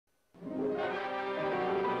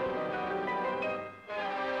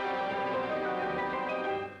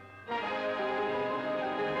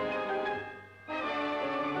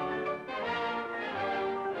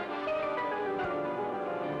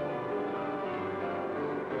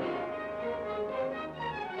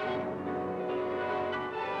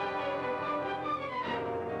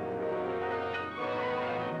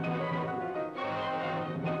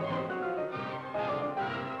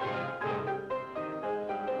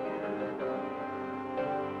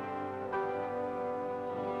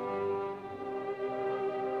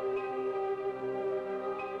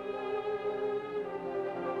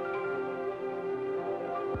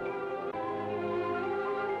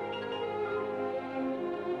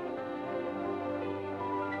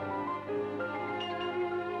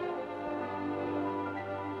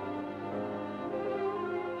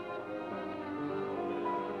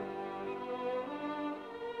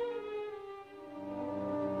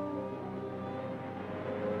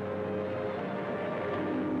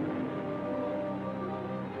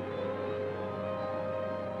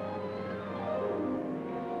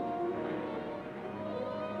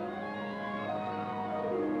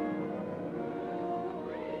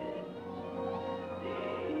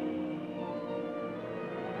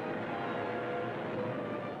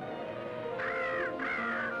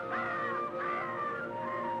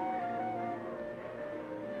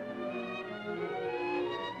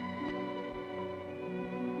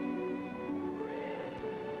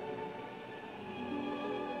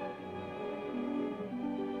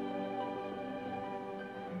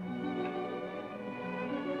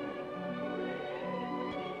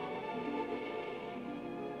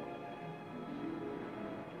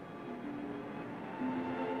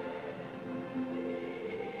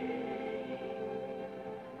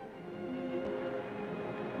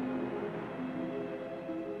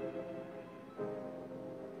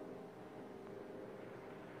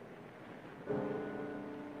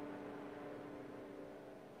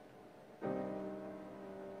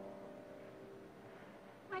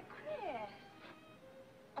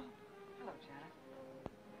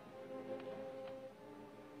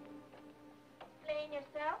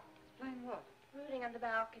on the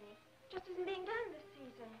balcony. Just isn't being done this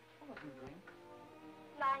season. What was he doing?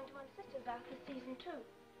 Lying to one's sisters out this season, too.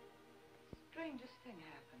 Strangest thing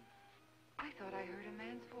happened. I thought I heard a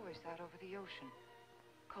man's voice out over the ocean,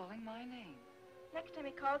 calling my name. Next time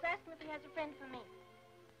he calls, ask him if he has a friend for me.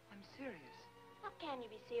 I'm serious. How can you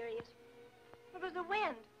be serious? It was the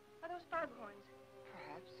wind, or those foghorns.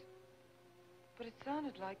 Perhaps. But it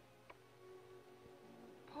sounded like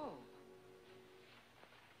Paul.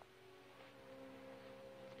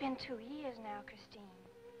 It's been 2 years now, Christine.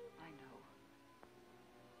 I know.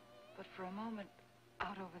 But for a moment,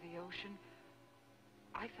 out over the ocean,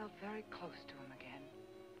 I felt very close to him again.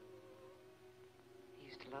 He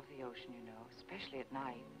used to love the ocean, you know, especially at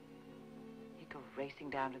night. He'd go racing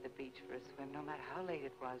down to the beach for a swim, no matter how late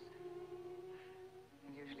it was.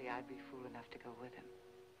 And usually I'd be fool enough to go with him.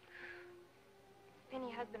 If any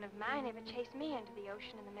husband of mine ever chased me into the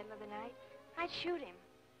ocean in the middle of the night, I'd shoot him.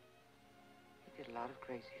 He did a lot of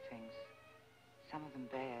crazy things, some of them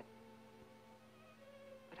bad.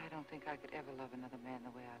 But I don't think I could ever love another man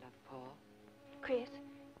the way I love Paul. Chris,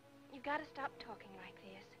 you've got to stop talking like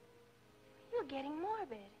this. You're getting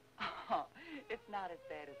morbid. Oh, it's not as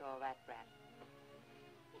bad as all that, Brat.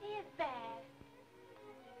 It is bad.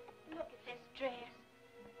 Look at this dress.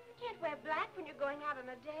 You can't wear black when you're going out on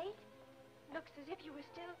a date. Looks as if you were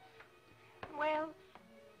still, well...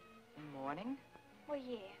 In mourning? Well,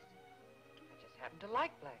 yes. I just happen to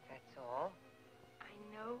like black, that's all. I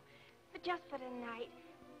know, but just for tonight,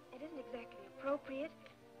 it isn't exactly appropriate.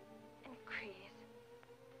 And Chris,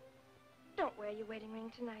 don't wear your wedding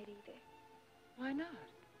ring tonight either. Why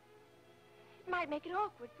not? It might make it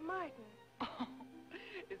awkward for Martin. Oh,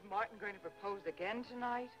 is Martin going to propose again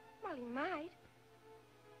tonight? Well, he might.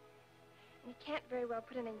 And you can't very well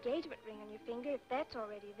put an engagement ring on your finger if that's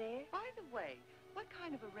already there. By the way, what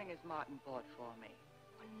kind of a ring has Martin bought for me?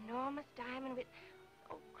 An enormous diamond with...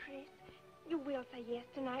 Oh, Chris, you will say yes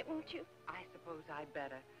tonight, won't you? I suppose I'd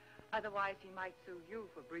better. Otherwise, he might sue you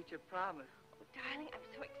for breach of promise. Oh, darling, I'm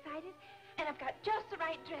so excited. And I've got just the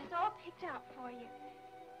right dress all picked out for you.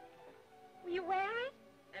 Will you wear it?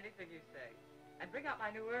 Anything you say. And bring out my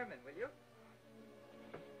new ermine, will you?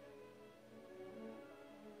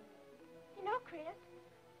 You know, Chris,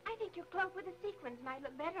 I think your cloak with the sequins might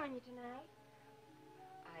look better on you tonight.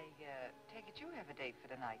 I take it you have a date for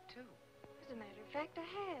tonight, too. As a matter of fact, I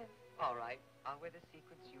have. All right. I'll wear the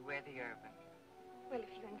sequins, you wear the ermine. Well, if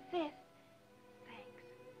you insist. Thanks.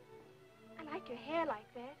 I like your hair like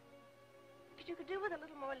that. But you could do with a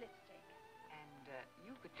little more lipstick. And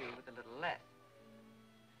you could do with a little less.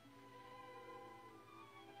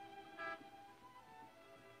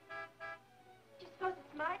 Do you suppose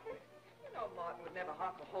it's Martin? You know Martin would never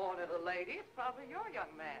honk a horn at a lady. It's probably your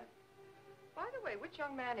young man. By the way, which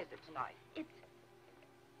young man is it tonight? It's...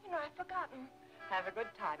 You know, I've forgotten. Have a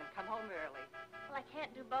good time and come home early. Well, I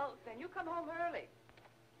can't do both. Then you come home early.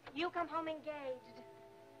 You come home engaged.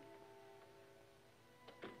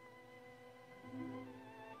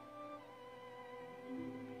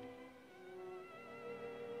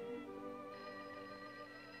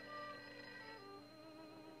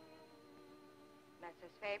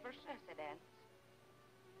 Mrs. Faber's residence?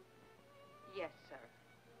 Yes, sir.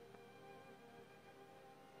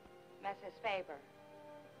 Mrs. Faber.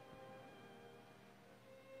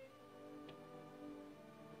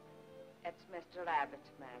 It's Mr. Abbott,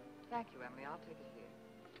 ma'am. Thank you, Emily. I'll take it here.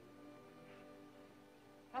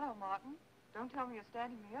 Hello, Martin. Don't tell me you're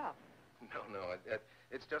standing me up. No.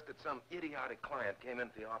 It's just that some idiotic client came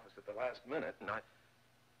into the office at the last minute, and I...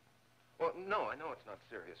 Well, no, I know it's not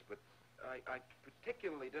serious, but I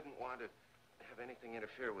particularly didn't want to have anything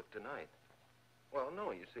interfere with tonight. Well,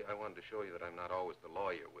 no, you see, I wanted to show you that I'm not always the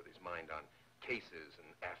lawyer with his mind on cases and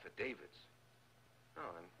affidavits. No,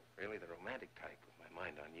 I'm really the romantic type with my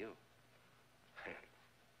mind on you.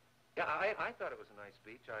 Yeah, I thought it was a nice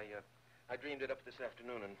speech. I dreamed it up this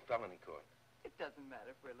afternoon in felony court. It doesn't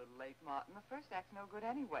matter if we're a little late, Martin. The first act's no good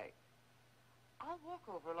anyway. I'll walk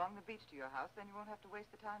over along the beach to your house, then you won't have to waste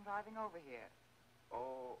the time driving over here.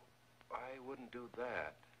 Oh, I wouldn't do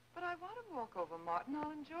that. But I want to walk over, Martin.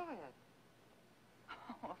 I'll enjoy it.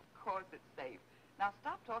 Oh, of course it's safe. Now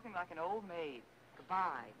stop talking like an old maid.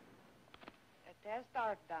 Goodbye. There's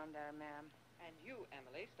dark down there, ma'am. And you,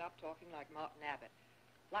 Emily, stop talking like Martin Abbott.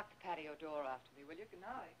 Lock the patio door after me, will you? Good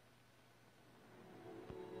night.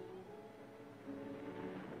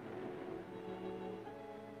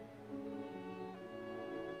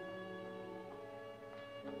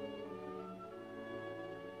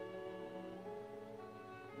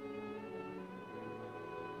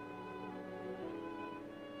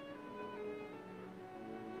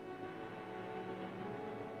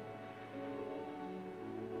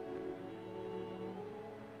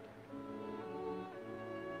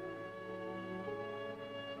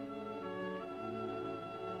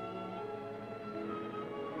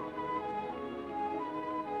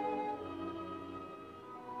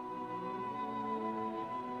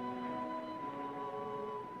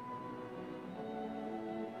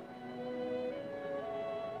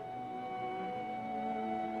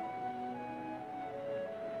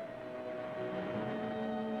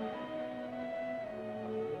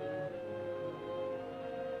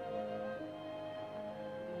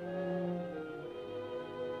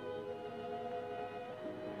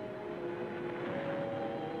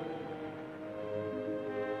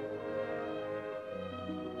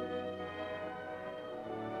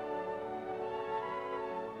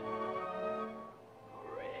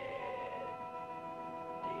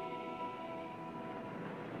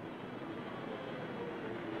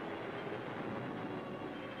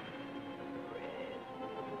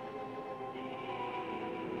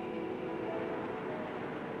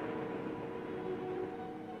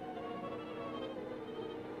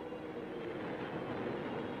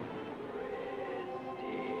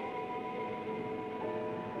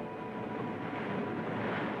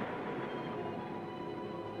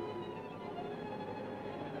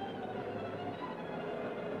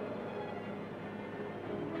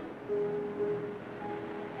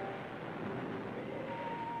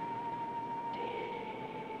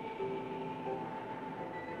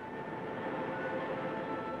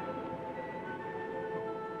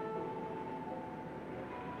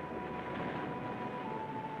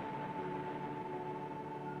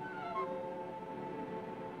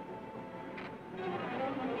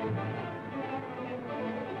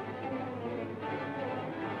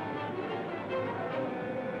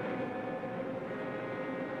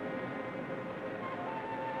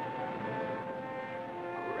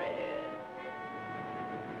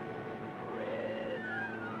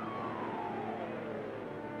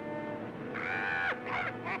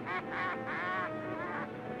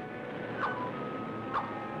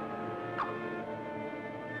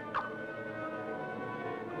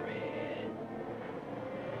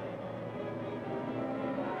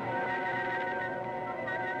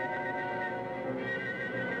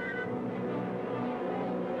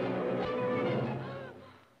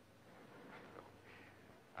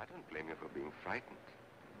 you for being frightened.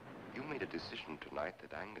 You made a decision tonight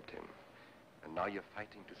that angered him, and now you're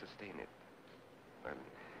fighting to sustain it. Well,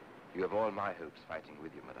 you have all my hopes fighting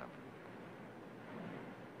with you, madame.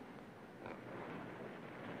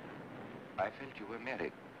 I felt you were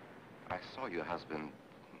married. I saw your husband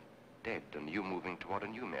dead and you moving toward a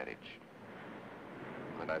new marriage.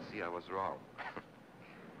 But I see I was wrong.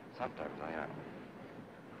 Sometimes I am.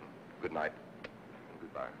 Good night and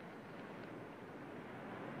goodbye.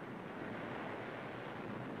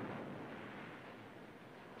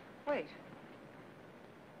 Wait.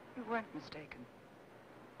 You weren't mistaken.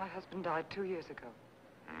 My husband died 2 years ago.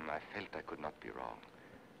 I felt I could not be wrong.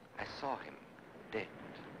 I saw him dead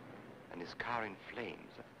and his car in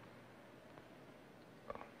flames.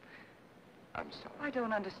 Oh, I'm sorry. I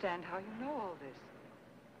don't understand how you know all this.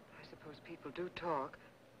 I suppose people do talk.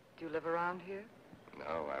 Do you live around here?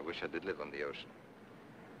 No, I wish I did live on the ocean.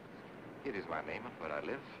 Here is my name and where I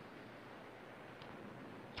live.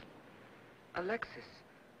 Alexis.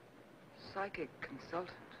 Psychic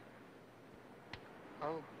consultant.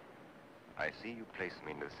 Oh. I see you place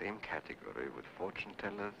me in the same category with fortune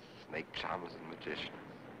tellers, snake charmers, and magicians.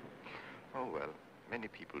 Oh, well, many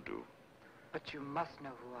people do. But you must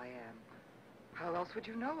know who I am. How else would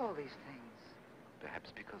you know all these things?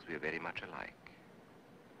 Perhaps because we are very much alike.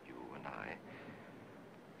 You and I.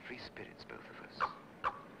 Free spirits, both of us.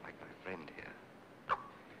 Like my friend here.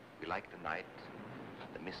 We like the night,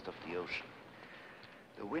 the mist of the ocean.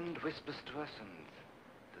 The wind whispers to us and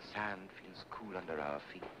the sand feels cool under our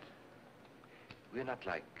feet. We're not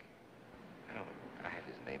like, oh, I have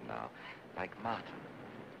his name now, like Martin.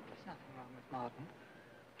 There's nothing wrong with Martin.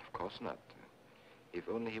 Of course not. If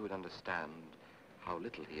only he would understand how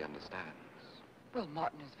little he understands. Well,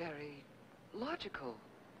 Martin is very logical.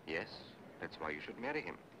 Yes, that's why you should marry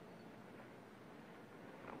him.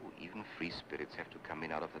 Oh, even free spirits have to come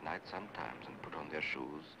in out of the night sometimes and put on their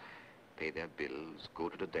shoes, pay their bills, go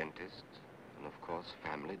to the dentist, and of course,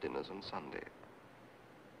 family dinners on Sunday.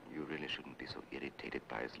 You really shouldn't be so irritated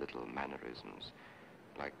by his little mannerisms,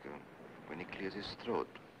 like when he clears his throat,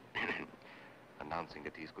 announcing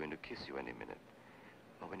that he's going to kiss you any minute,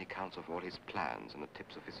 or when he counts off all his plans on the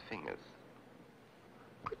tips of his fingers.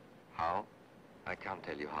 How? I can't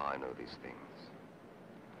tell you how I know these things.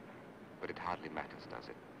 But it hardly matters, does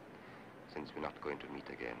it? Since we're not going to meet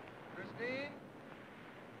again. Christine?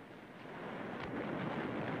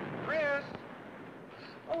 Chris!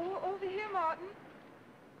 Oh, over here, Martin.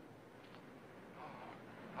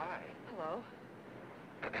 Hi. Hello.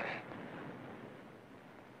 Well,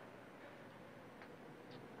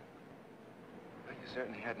 you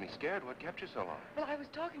certainly had me scared. What kept you so long? Well, I was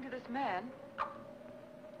talking to this man.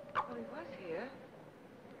 Well, he was here.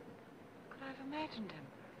 Could I have imagined him?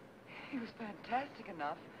 He was fantastic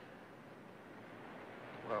enough.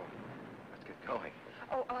 Well, let's get going.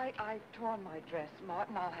 Oh, I've torn my dress,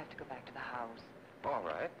 Martin. I'll have to go back to the house. All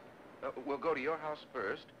right. We'll go to your house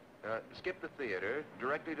first. Skip the theater,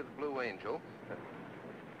 directly to the Blue Angel.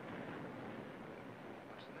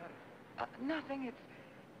 What's the matter? Nothing.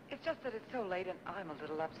 It's just that it's so late and I'm a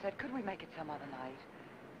little upset. Could we make it some other night?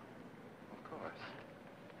 Of course.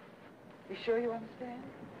 You sure you understand?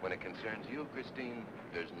 When it concerns you, Christine,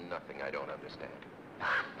 there's nothing I don't understand.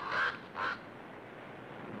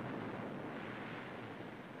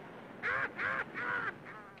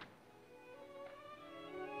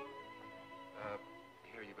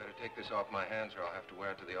 Here, you better take this off my hands or I'll have to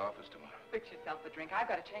wear it to the office tomorrow. Fix yourself a drink. I've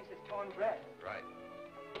got to change this torn dress. Right.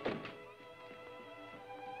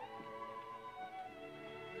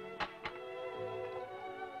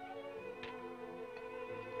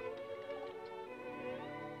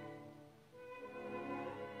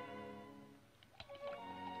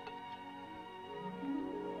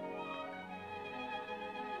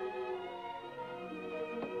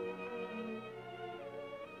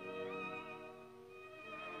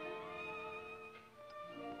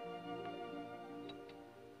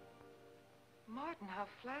 Martin, how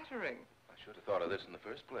flattering. I should have thought of this in the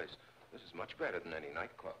first place. This is much better than any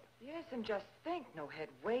nightclub. Yes, and just think, no head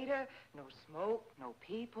waiter, no smoke, no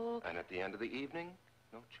people. And at the end of the evening,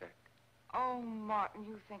 no check. Oh, Martin,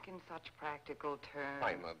 you think in such practical terms.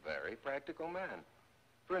 I'm a very practical man.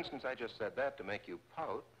 For instance, I just said that to make you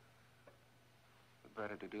pout. But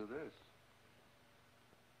better to do this.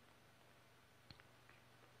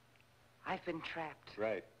 I've been trapped.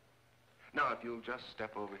 Right. Now, if you'll just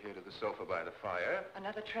step over here to the sofa by the fire.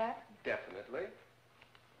 Another trap? Definitely.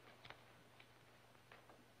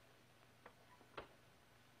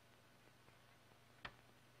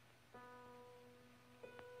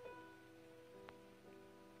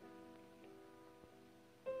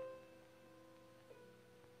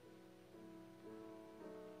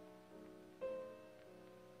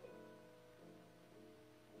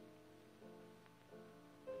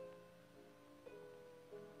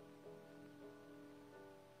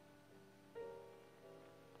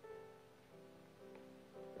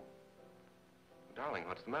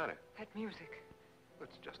 What's the matter? That music.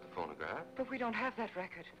 It's just a phonograph. But we don't have that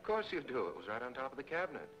record. Of course you do. It was right on top of the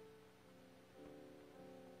cabinet.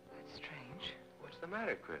 That's strange. What's the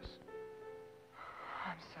matter, Chris?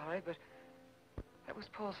 I'm sorry, but that was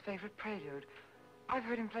Paul's favorite prelude. I've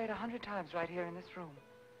heard him play it 100 times right here in this room.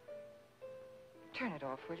 Turn it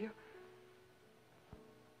off, will you?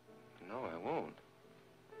 No, I won't.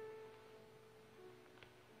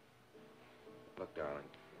 Look, darling,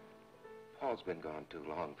 Paul's been gone too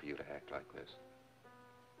long for you to act like this.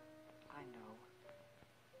 I know.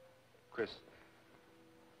 Chris,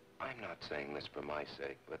 I'm not saying this for my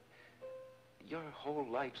sake, but your whole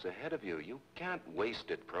life's ahead of you. You can't waste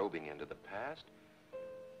it probing into the past.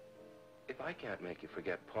 If I can't make you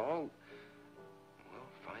forget Paul, well,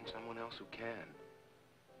 find someone else who can.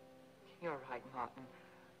 You're right, Martin.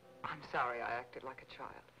 I'm sorry I acted like a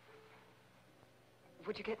child.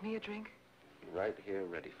 Would you get me a drink? Right here,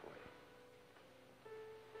 ready for you.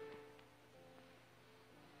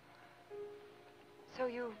 So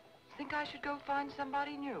you think I should go find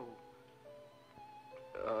somebody new?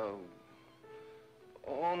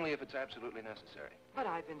 Only if it's absolutely necessary. But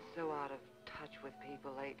I've been so out of touch with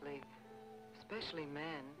people lately, especially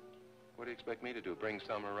men. What do you expect me to do, bring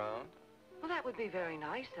some around? Well, that would be very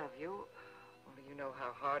nice of you. Only you know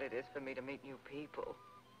how hard it is for me to meet new people.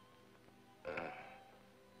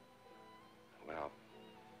 Well,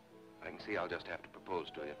 I can see I'll just have to propose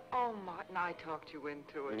to you. Oh, Martin, I talked you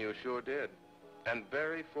into it. And you sure did. And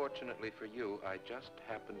very fortunately for you, I just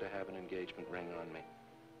happened to have an engagement ring on me.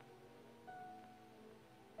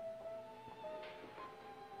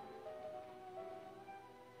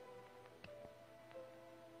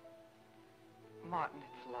 Martin,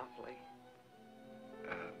 it's lovely.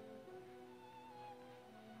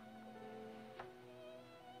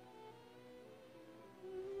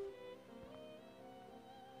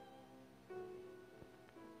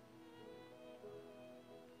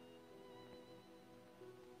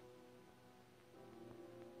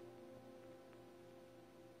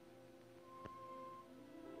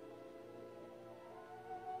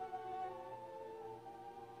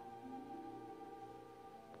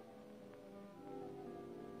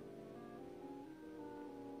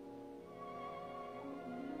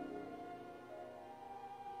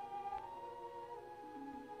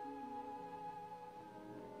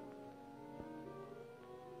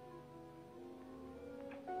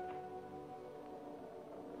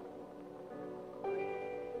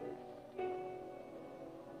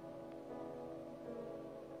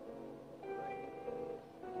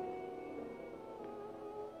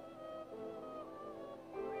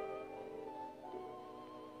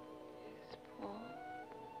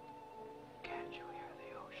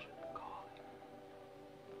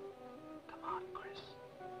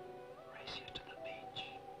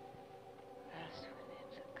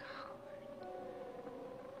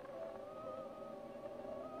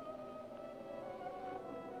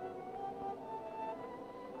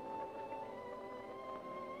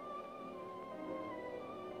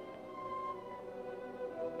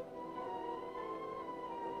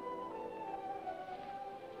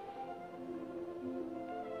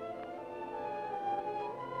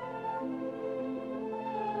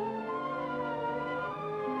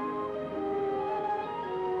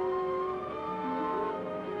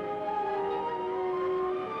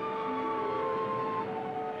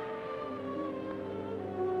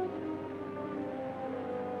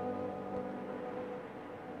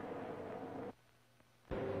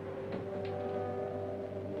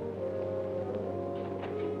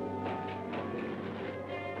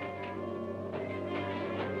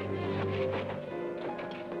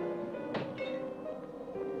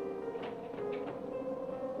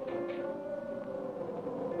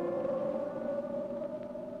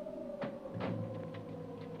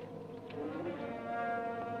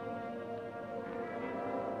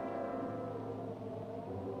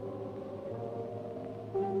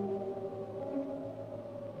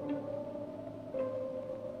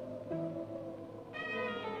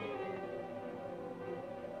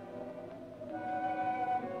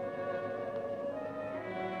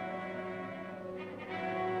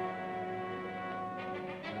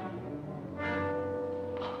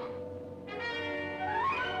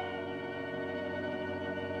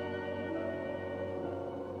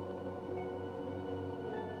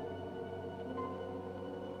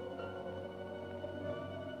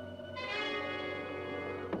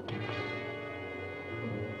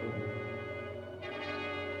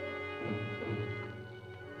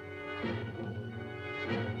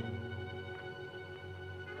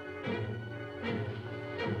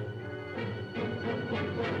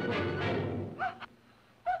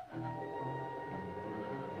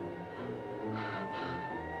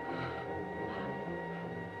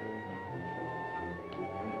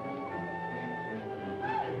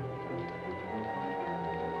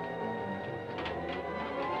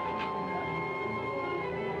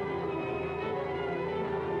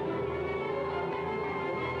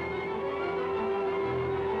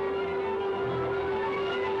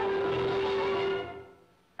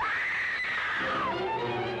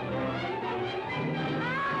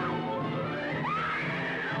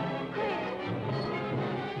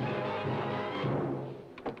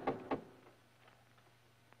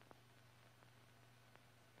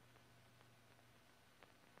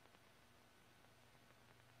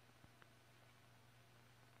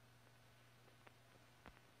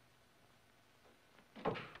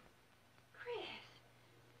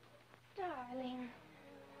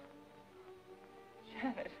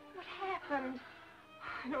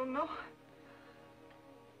 don't know.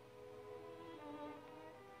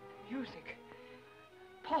 Music.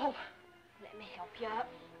 Paul. Let me help you up.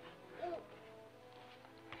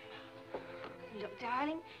 Look,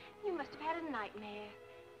 darling, you must have had a nightmare.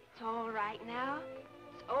 It's all right now.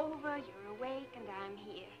 It's over, you're awake, and I'm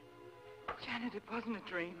here. Janet, it wasn't a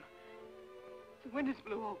dream. The windows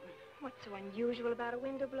blew open. What's so unusual about a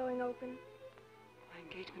window blowing open? My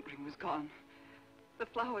engagement ring was gone. The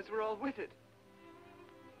flowers were all with it.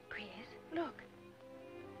 Chris, look.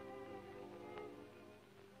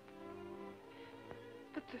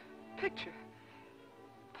 But the picture.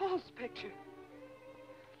 Paul's picture.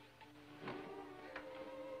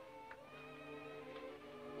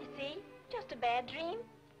 You see? Just a bad dream.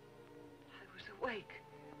 I was awake.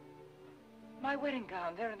 My wedding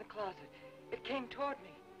gown there in the closet. It came toward me.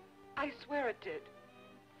 I swear it did.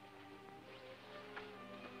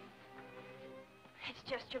 It's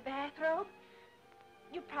just your bathrobe.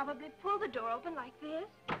 You probably pulled the door open like this,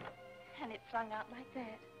 and it flung out like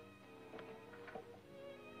that.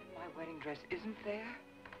 And my wedding dress isn't there?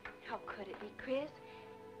 How could it be, Chris?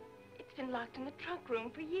 It's been locked in the trunk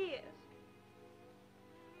room for years.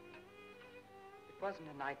 It wasn't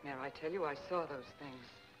a nightmare, I tell you. I saw those things.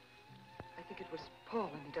 I think it was Paul,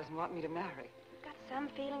 and he doesn't want me to marry. I've got some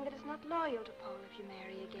feeling that it's not loyal to Paul if you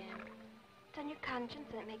marry again. It's on your conscience,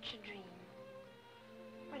 and it makes you dream.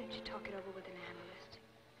 Why don't you talk it over with an analyst?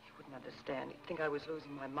 He wouldn't understand. He'd think I was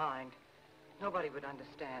losing my mind. Nobody would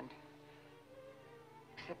understand.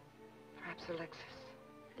 Except perhaps Alexis.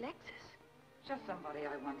 Alexis? Just somebody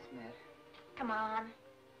I once met. Come on.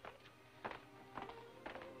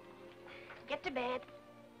 Get to bed.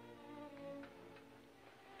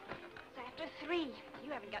 It's after 3.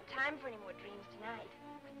 You haven't got time for any more dreams tonight.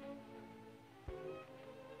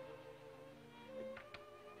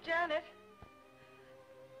 Janet,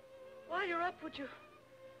 while you're up, would you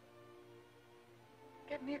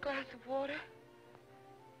get me a glass of water?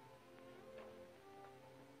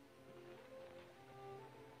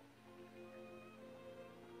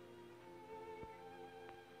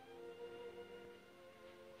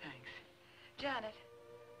 Thanks. Janet.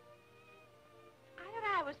 I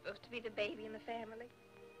thought I was supposed to be the baby in the family.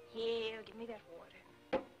 Here, give me that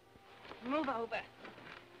water. Move over.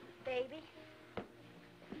 Baby.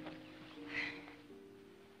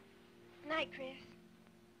 Night, Chris.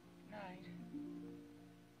 Night.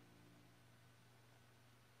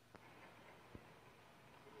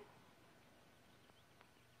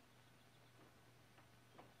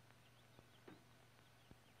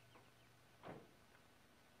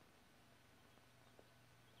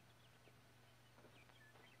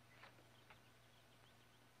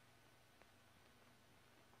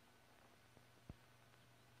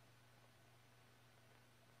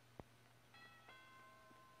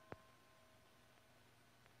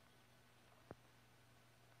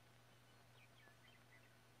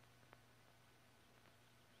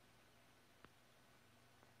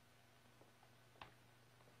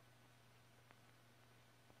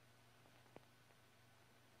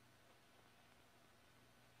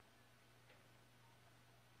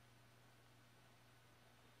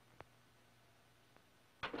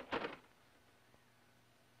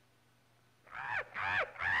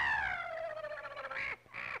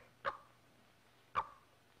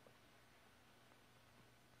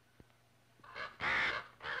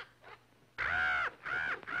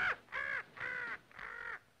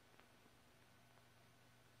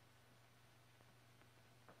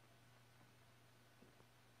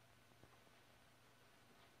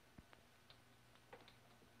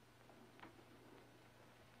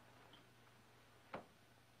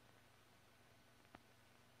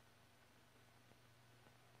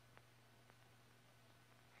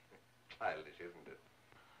 Childish, isn't it?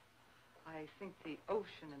 I think the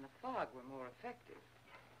ocean and the fog were more effective.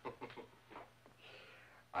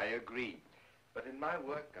 I agree. But in my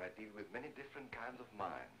work, I deal with many different kinds of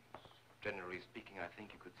minds. Generally speaking, I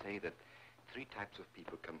think you could say that 3 types of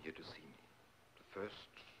people come here to see me. The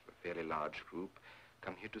first, a fairly large group,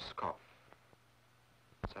 come here to scoff.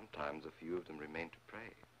 Sometimes a few of them remain to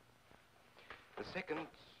pray. The second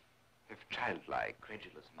have childlike,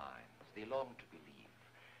 credulous minds. They long to believe.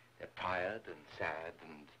 They're tired and sad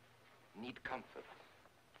and need comfort.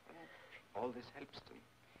 And all this helps them.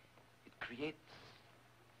 It creates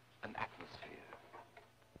an atmosphere.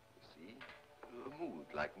 You see? A mood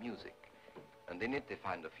like music. And in it they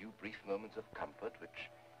find a few brief moments of comfort which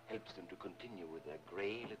helps them to continue with their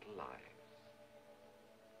gray little lives.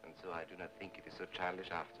 And so I do not think it is so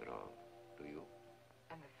childish after all. Do you?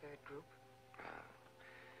 And the third group?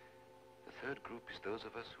 The third group is those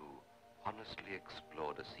of us who honestly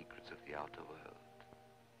explore the secrets of the outer world.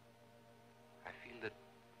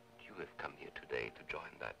 have come here today to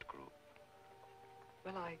join that group?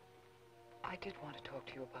 Well, I did want to talk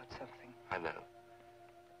to you about something. I know.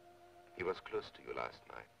 He was close to you last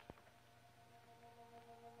night.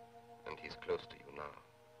 And he's close to you now.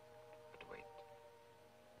 But wait.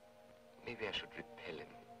 Maybe I should repel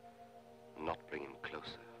him. Not bring him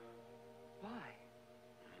closer. Why?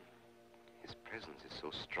 His presence is so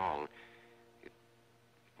strong, it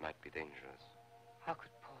might be dangerous. How could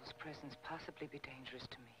Paul's presence possibly be dangerous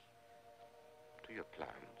to me? To your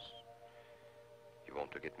plans. You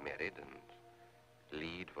want to get married and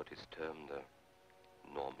lead what is termed a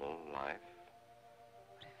normal life.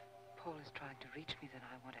 But if Paul is trying to reach me, then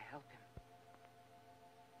I want to help him.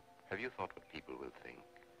 Have you thought what people will think?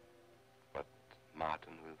 What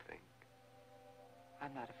Martin will think?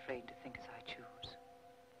 I'm not afraid to think as I choose.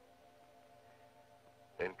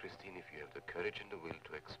 Then, Christine, if you have the courage and the will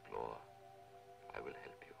to explore, I will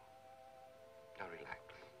help you. Now relax.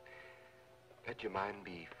 Let your mind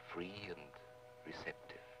be free and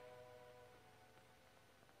receptive.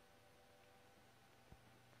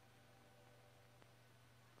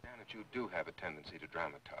 Janet, you do have a tendency to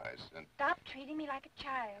dramatize, and... Stop treating me like a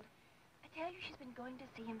child. I tell you, she's been going to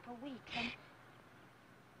see him for weeks, and...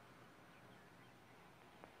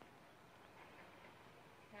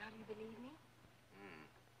 Now do you believe me?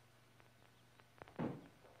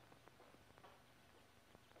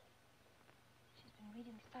 She's been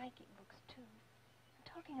reading psychic books, too. And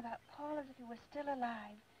talking about Paul as if he were still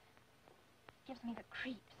alive. Gives me the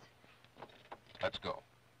creeps. Let's go.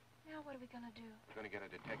 Now what are we going to do? We're going to get a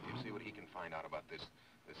detective, see what he can find out about this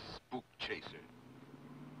spook chaser.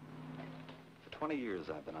 For 20 years,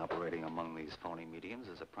 I've been operating among these phony mediums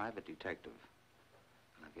as a private detective.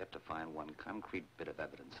 And I've yet to find one concrete bit of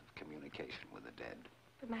evidence of communication with the dead.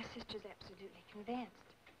 But my sister's absolutely convinced.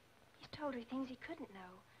 He's told her things he couldn't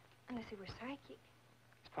know, unless he were psychic.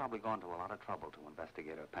 He's probably gone to a lot of trouble to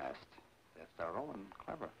investigate her past. They're thorough and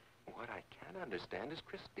clever. What I can't understand is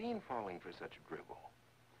Christine falling for such a dribble.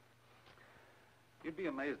 You'd be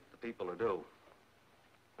amazed at the people who do.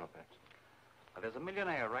 No, thanks. Well, there's a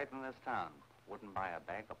millionaire right in this town. Wouldn't buy a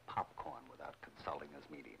bag of popcorn without consulting his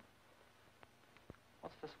medium.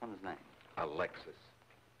 What's this one's name? Alexis.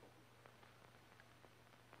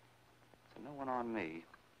 It's a new one on me.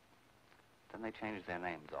 Then they change their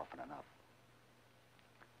names often enough.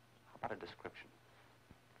 How about a description?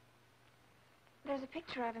 There's a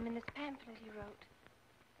picture of him in this pamphlet he wrote.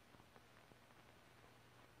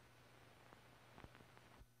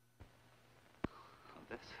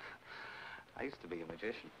 This? I used to be a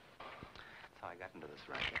magician. That's how I got into this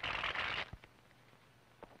racket.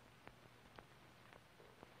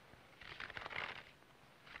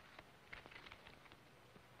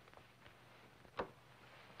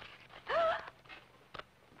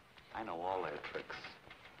 I know all their tricks.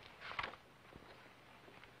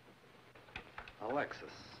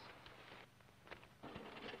 Alexis.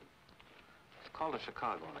 It's called to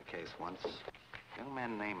Chicago on a case once. A young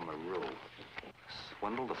man named LaRue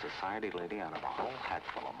swindled a society lady out of a whole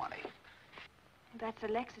hatful of money. That's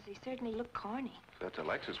Alexis. He certainly looked corny. If that's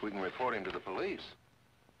Alexis, we can report him to the police.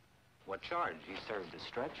 What charge? He served his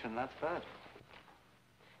stretch, and that's that.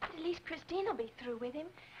 But at least Christine will be through with him.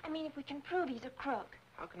 I mean, if we can prove he's a crook.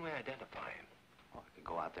 How can we identify him? Well, I could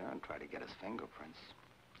go out there and try to get his fingerprints.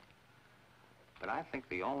 But I think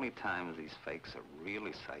the only times these fakes are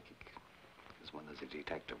really psychic is when there's a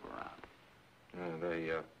detective around.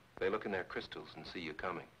 They look in their crystals and see you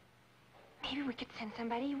coming. Maybe we could send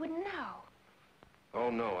somebody you wouldn't know. Oh,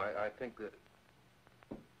 no, I think that...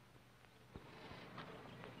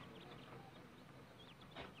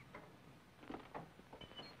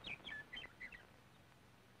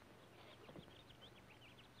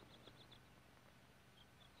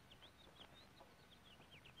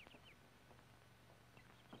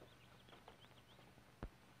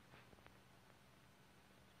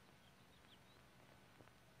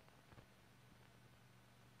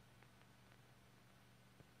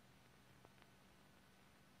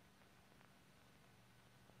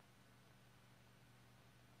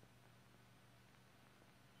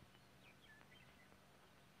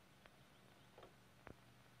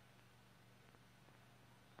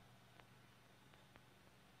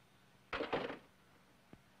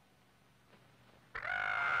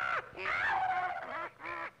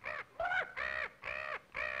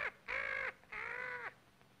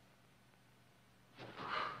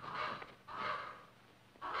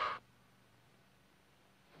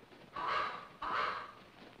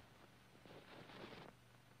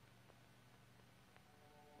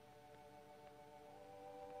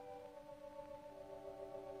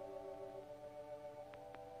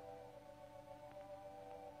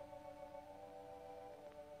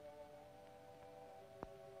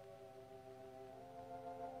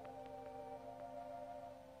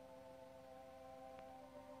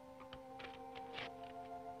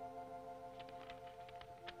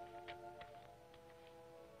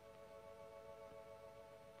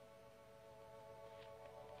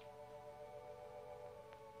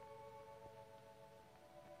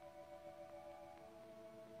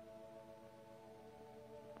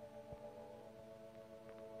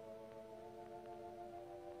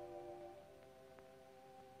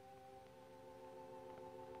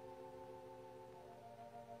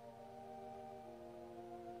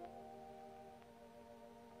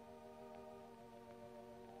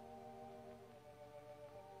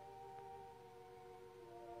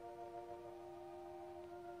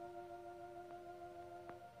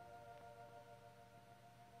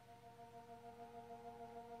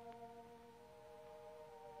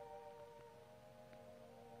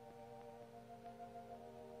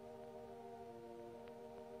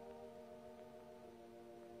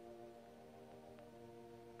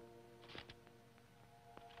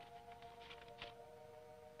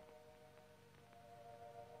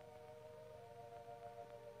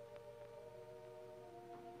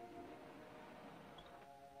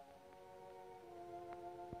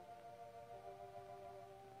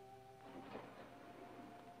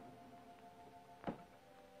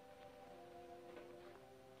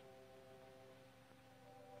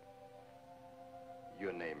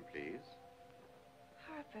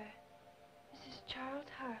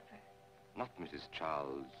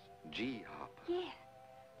 Charles G. Harper? Yes.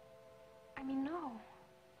 I mean, no.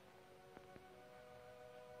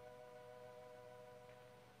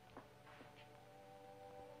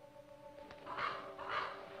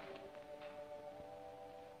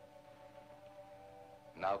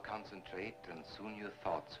 Now concentrate, and soon your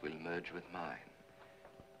thoughts will merge with mine.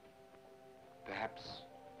 Perhaps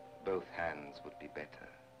both hands would be better.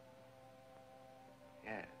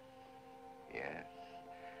 Yes, yes.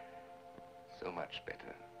 So much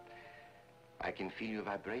better. I can feel your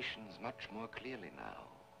vibrations much more clearly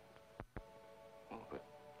now. Oh, but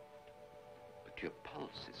your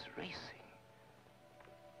pulse is racing.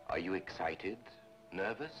 Are you excited?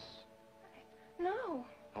 Nervous? No.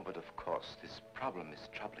 Oh, but of course, this problem is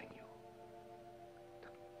troubling you.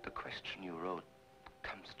 The question you wrote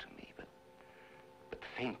comes to me, but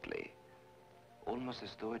faintly, almost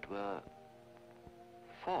as though it were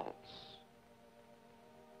false.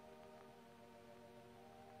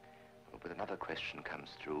 Oh, but another question comes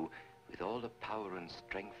through with all the power and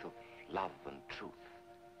strength of love and truth.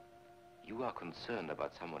 You are concerned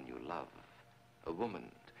about someone you love, a woman,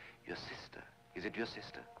 your sister. Is it your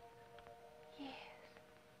sister? Yes.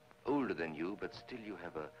 Older than you, but still you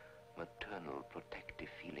have a maternal, protective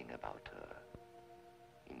feeling about her.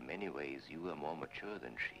 In many ways, you are more mature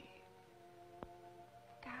than she.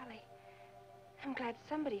 Golly, I'm glad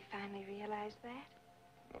somebody finally realized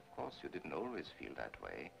that. Of course, you didn't always feel that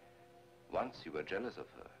way. Once you were jealous of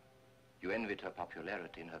her. You envied her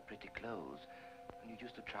popularity in her pretty clothes, and you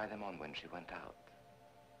used to try them on when she went out.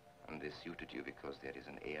 And this suited you because there is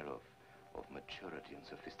an air of maturity and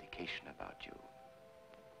sophistication about you.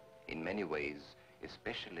 In many ways,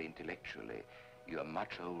 especially intellectually, you are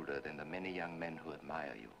much older than the many young men who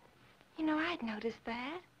admire you. You know, I'd noticed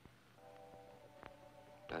that.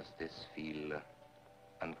 Does this feel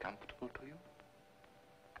uncomfortable to you?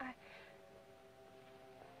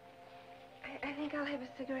 I think I'll have a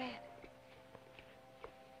cigarette.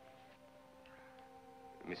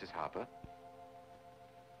 Mrs. Harper?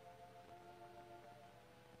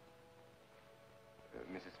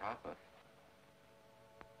 Mrs. Harper?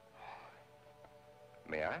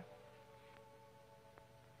 May I?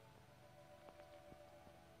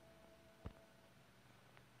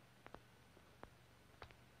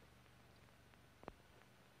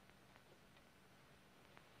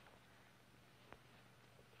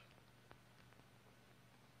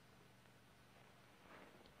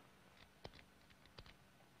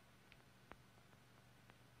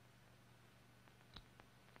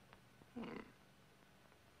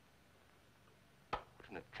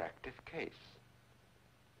 What an attractive case.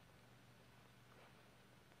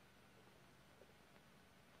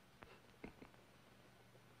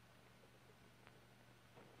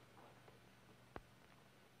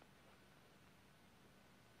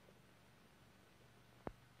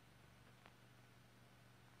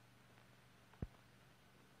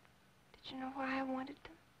 Did you know why I wanted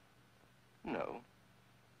them? No.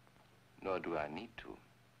 Nor do I need to.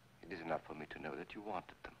 It is enough for me to know that you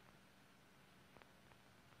wanted them.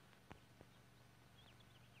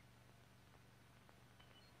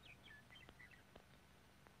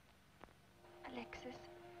 Alexis,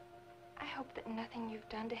 I hope that nothing you've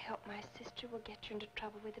done to help my sister will get you into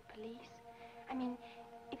trouble with the police. I mean,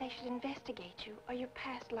 if they should investigate you or your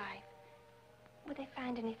past life, would they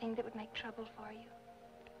find anything that would make trouble for you?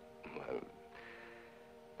 Well,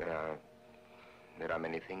 there are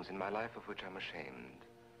many things in my life of which I'm ashamed.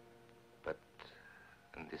 But,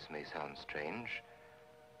 and this may sound strange,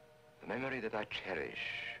 the memory that I cherish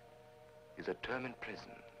is a term in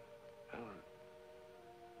prison. Oh,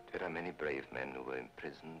 there are many brave men who were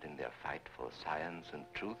imprisoned in their fight for science and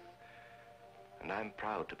truth, and I'm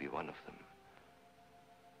proud to be one of them.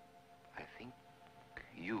 I think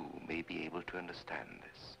you may be able to understand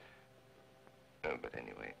this. Oh, but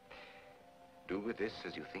anyway, do with this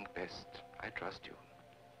as you think best. I trust you.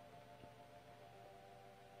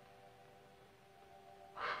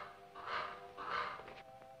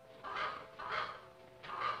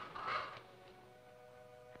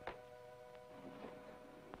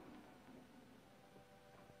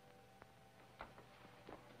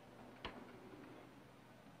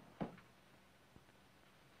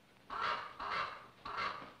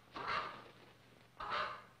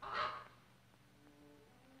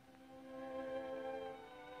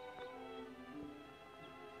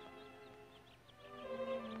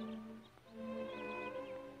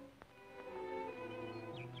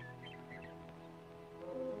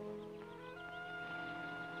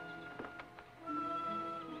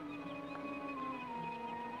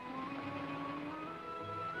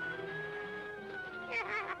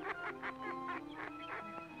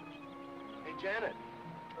 Janet.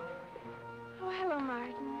 Oh, hello,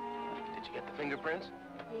 Martin. Did you get the fingerprints?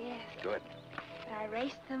 Yes, Good. but I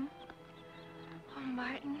erased them. Oh,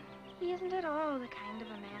 Martin, he isn't at all the kind of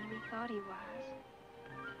a man we thought he was.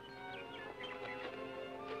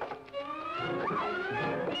 Thank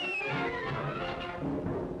you.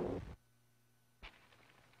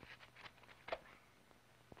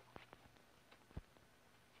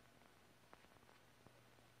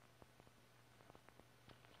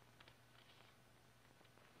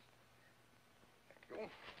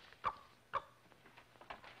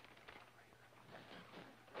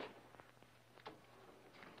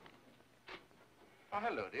 Oh,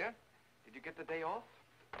 hello, dear. Did you get the day off?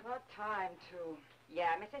 What time to?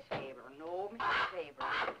 Yeah, Mrs. Faber. No, Mrs. Faber.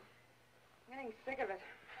 I'm getting sick of it.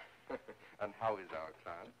 And how is our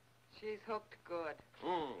client? She's hooked good.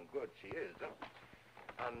 Good, she is, huh?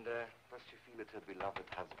 And does she feel that her beloved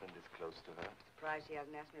husband is close to her? Surprised she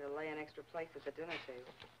hasn't asked me to lay an extra place at the dinner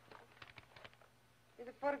table. Here's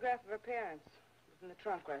a photograph of her parents. It was in the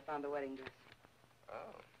trunk where I found the wedding dress.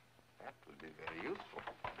 Oh, that will be very useful.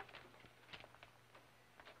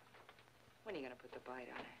 When are you going to put the bite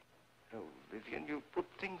on her? Oh, Vivian, you put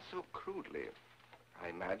things so crudely. I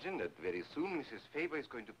imagine that very soon Mrs. Faber is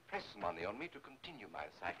going to press money on me to continue my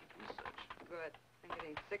psychic research. Good. I'm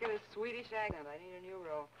getting sick of this Swedish accent. I need a new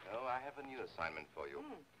role. No, I have a new assignment for you.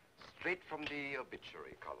 Straight from the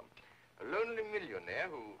obituary column. A lonely millionaire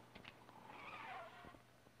who...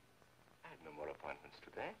 I have no more appointments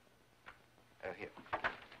today. Here.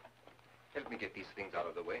 Help me get these things out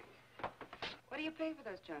of the way. What do you pay for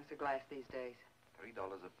those chunks of glass these days? $3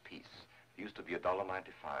 a piece. It used to be $1.95.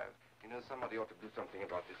 You know, somebody ought to do something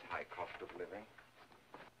about this high cost of living.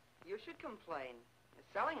 You should complain. You're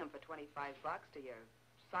selling them for $25 to your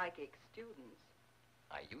psychic students.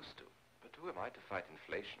 I used to. But who am I to fight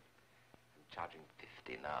inflation? I'm charging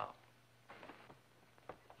 $50 now.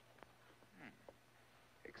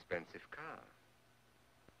 Expensive car.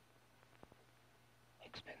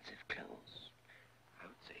 Expensive clothes. I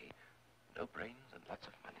would say no brains and lots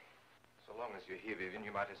of money. So long as you're here, Vivian,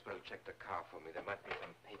 you might as well check the car for me. There might be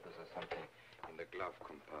some papers or something in the glove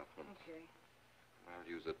compartment. Okay. I'll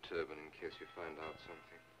use a turban in case you find out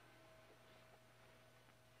something.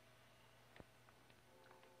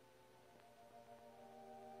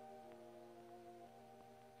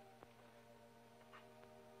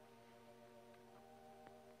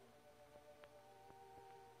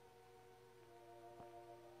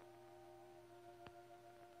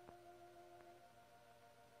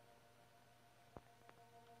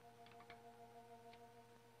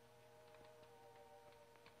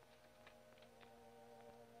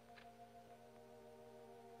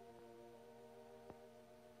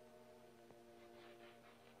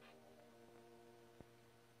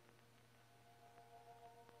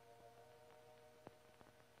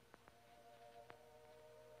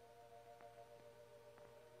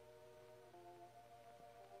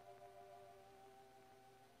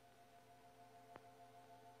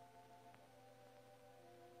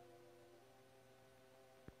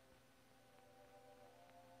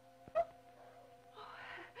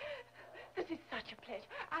 This is such a pleasure.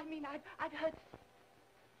 I mean, I've heard...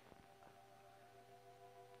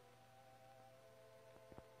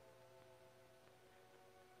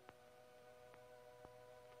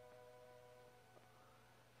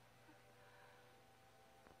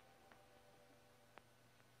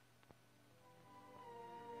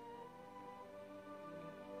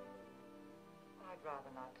 I'd rather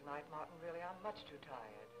not tonight, Martin, really. I'm much too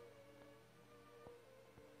tired.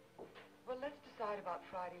 Well, let's decide about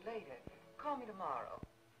Friday later. Call me tomorrow.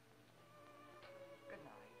 Good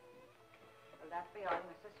night. Will that be all,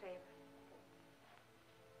 Mrs. Faber?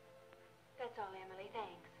 That's all, Emily.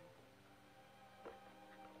 Thanks.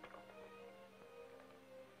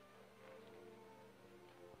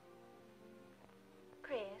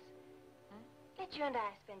 Chris, let you and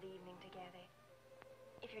I spend the evening together.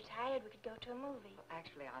 If you're tired, we could go to a movie. Well,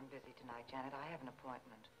 actually, I'm busy tonight, Janet. I have an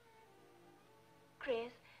appointment. Chris,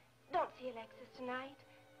 don't see Alexis tonight.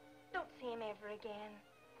 Don't see him ever again.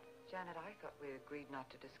 Janet, I thought we agreed not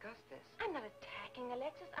to discuss this. I'm not attacking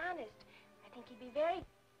Alexis, honest. I think he'd be very...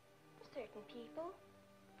 for certain people.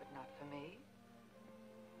 But not for me.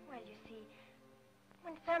 Well, you see,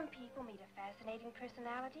 when some people meet a fascinating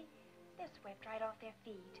personality, they're swept right off their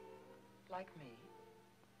feet. Like me?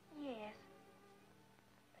 Yes.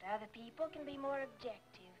 But other people can be more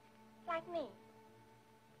objective, like me.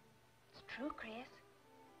 It's true, Chris.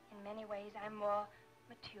 In many ways, I'm more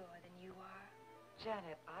mature than you are.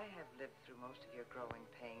 Janet, I have lived through most of your growing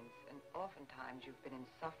pains, and oftentimes you've been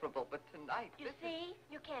insufferable, but tonight... You see,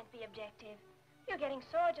 you can't be objective. You're getting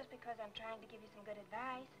sore just because I'm trying to give you some good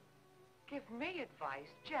advice. Give me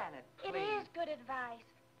advice, Janet, please. It is good advice.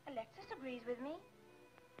 Alexis agrees with me.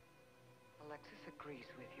 Alexis agrees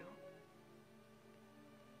with you.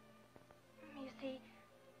 You see,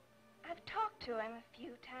 I've talked to him a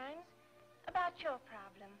few times about your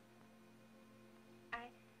problem.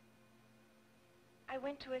 I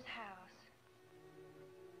went to his house.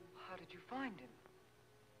 How did you find him?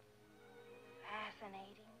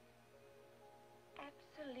 Fascinating.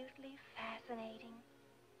 Absolutely fascinating.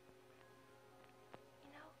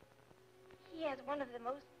 You know, he has one of the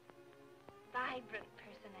most vibrant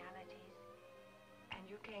personalities. And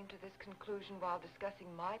you came to this conclusion while discussing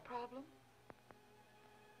my problem?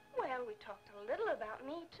 Well, we talked a little about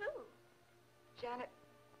me, too. Janet,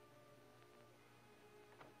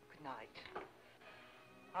 good night.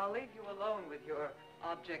 I'll leave you alone with your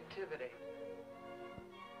objectivity.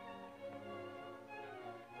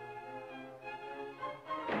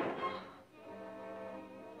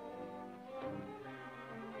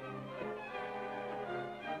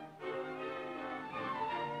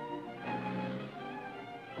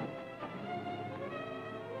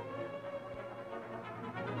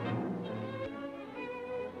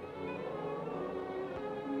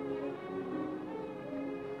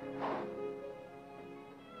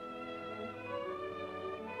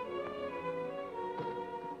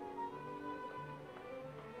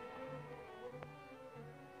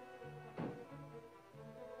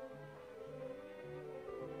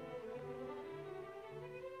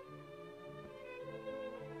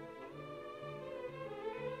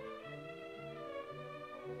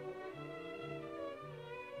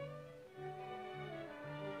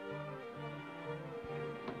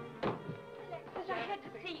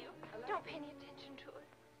 Don't pay any attention to it.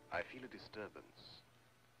 I feel a disturbance.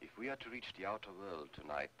 If we are to reach the outer world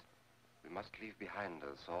tonight, we must leave behind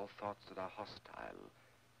us all thoughts that are hostile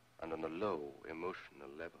and on a low emotional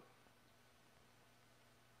level.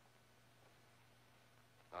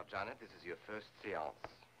 Now, Janet, this is your first seance.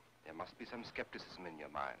 There must be some skepticism in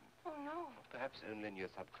your mind. Oh, no. Perhaps only in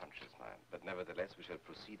your subconscious mind, but nevertheless we shall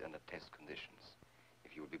proceed under test conditions.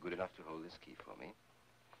 If you will be good enough to hold this key for me.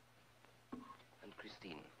 And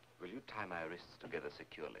Christine, will you tie my wrists together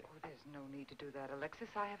securely? Oh, there's no need to do that, Alexis.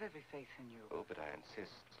 I have every faith in you. Oh, but I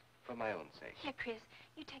insist, for my own sake. Here, Chris,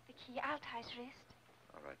 you take the key. I'll tie his wrist.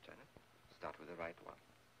 All right, Janet. Start with the right one.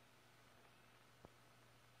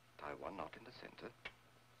 Tie one knot in the center.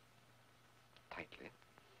 Tightly.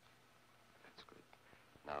 That's good.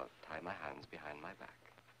 Now tie my hands behind my back.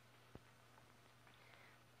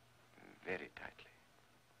 Very tightly.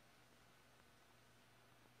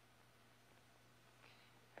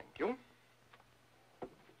 Thank you.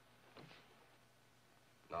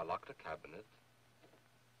 Now lock the cabinet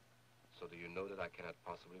so that you know that I cannot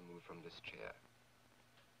possibly move from this chair.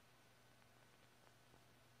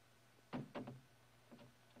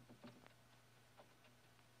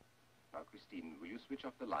 Now, Christine, will you switch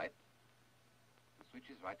off the light? The switch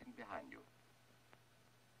is right in behind you.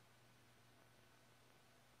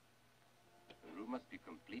 The room must be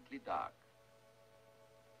completely dark.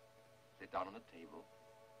 Sit down on the table.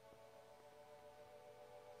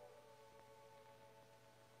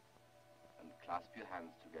 And clasp your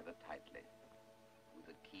hands together tightly, with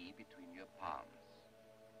the key between your palms.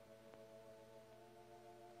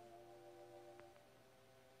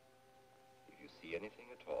 If you see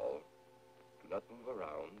anything at all, do not move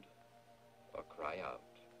around or cry out.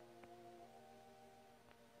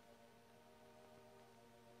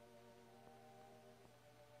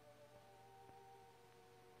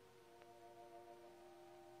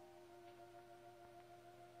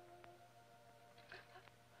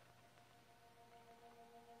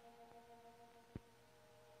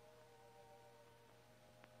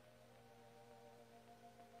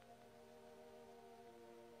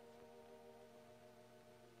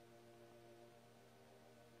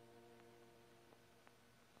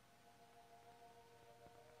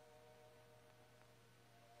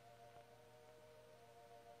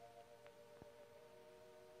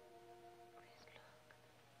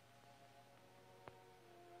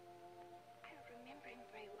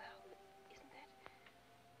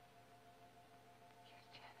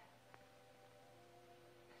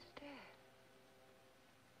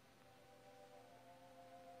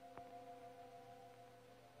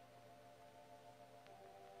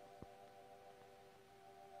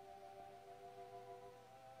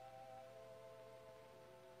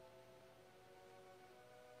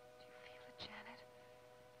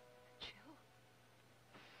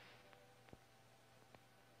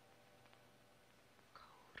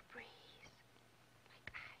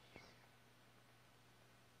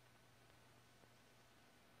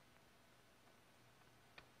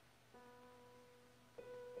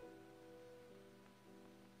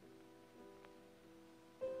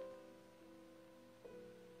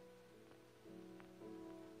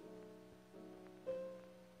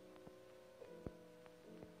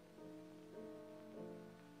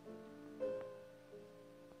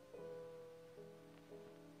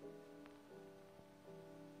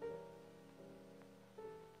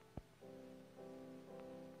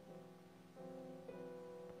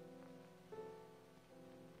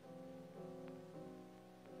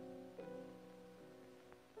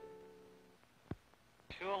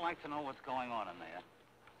 like to know what's going on in there.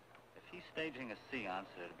 If he's staging a seance,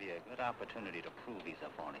 it'd be a good opportunity to prove he's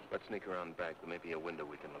a phony. Let's sneak around back. There may be a window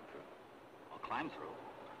we can look through. Or climb through.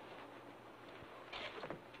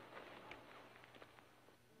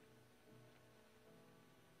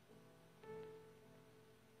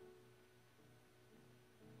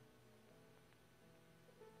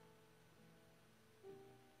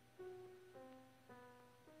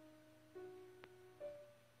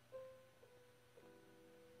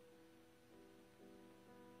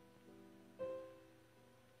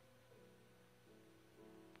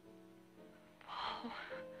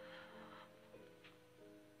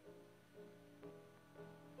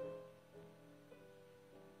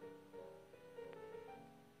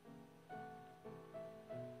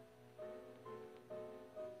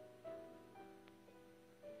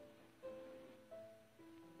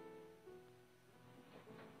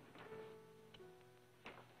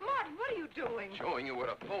 What are you doing? Showing you what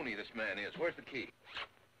a phony this man is. Where's the key?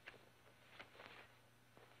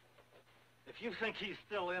 If you think he's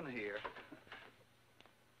still in here...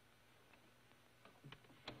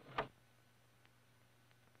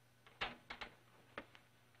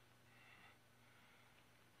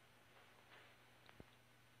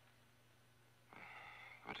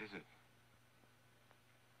 What is it?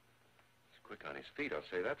 He's quick on his feet, I'll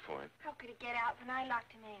say that for him. How could he get out when I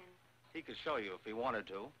locked him in? He could show you if he wanted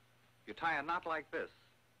to. You tie a knot like this.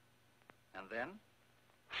 And then?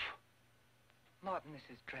 Martin, this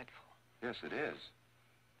is dreadful. Yes, it is.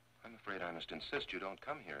 I'm afraid I must insist you don't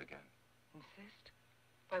come here again. Insist?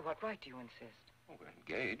 By what right do you insist? Oh, we're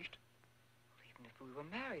engaged. Well, even if we were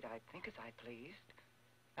married, I'd think as I pleased.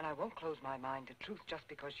 And I won't close my mind to truth just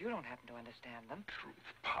because you don't happen to understand them. Truth,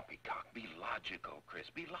 poppycock. Be logical, Chris.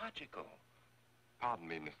 Be logical. Pardon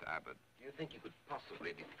me, Mr. Abbott. Do you think you could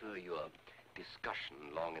possibly defer your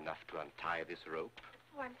discussion long enough to untie this rope?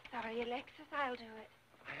 Oh, I'm sorry, Alexis. I'll do it.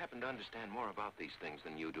 I happen to understand more about these things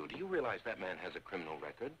than you do. Do you realize that man has a criminal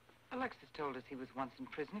record? Alexis told us he was once in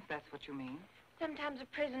prison, if that's what you mean. Sometimes a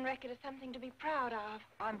prison record is something to be proud of.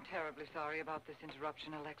 I'm terribly sorry about this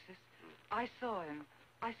interruption, Alexis. I saw him.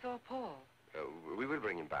 I saw Paul. We will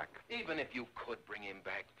bring him back. Even if you could bring him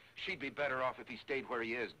back, she'd be better off if he stayed where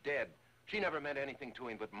he is, dead. She never meant anything to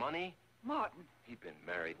him but money. Martin. He'd been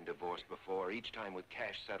married and divorced before, each time with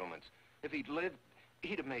cash settlements. If he'd lived,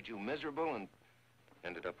 he'd have made you miserable and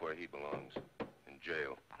ended up where he belongs, in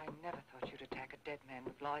jail. I never thought you'd attack a dead man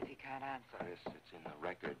with lies he can't answer. Yes, it's in the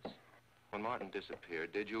records. When Martin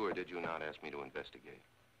disappeared, did you or did you not ask me to investigate?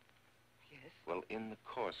 Yes? Well, in the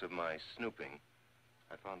course of my snooping,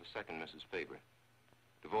 I found the second Mrs. Faber,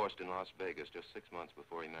 divorced in Las Vegas just 6 months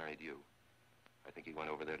before he married you. I think he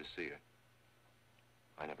went over there to see her.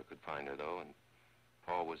 I never could find her, though, and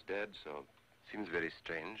Paul was dead, so... Seems very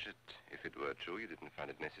strange that if it were true, you didn't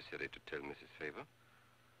find it necessary to tell Mrs. Faber.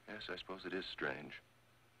 Yes, I suppose it is strange.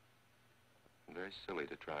 And very silly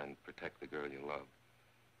to try and protect the girl you love.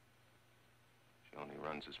 She only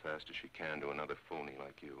runs as fast as she can to another phony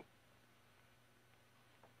like you.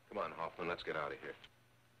 Come on, Hoffman, let's get out of here.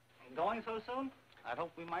 Going so soon? I'd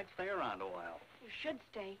hope we might stay around a while. You should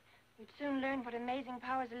stay. You'd soon learn what amazing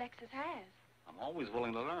powers Alexis has. I'm always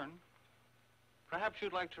willing to learn. Perhaps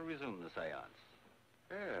you'd like to resume the seance.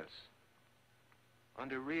 Yes.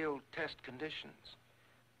 Under real test conditions.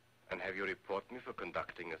 And have you report me for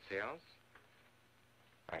conducting a seance?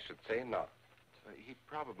 I should say not. He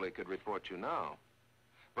probably could report you now.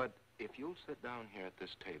 But if you'll sit down here at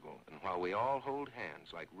this table, and while we all hold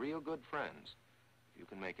hands like real good friends, if you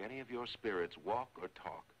can make any of your spirits walk or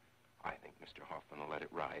talk, I think Mr. Hoffman will let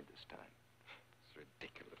it ride this time. It's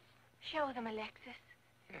ridiculous. Show them, Alexis.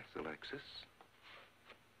 Yes, Alexis.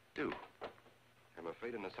 Do. I'm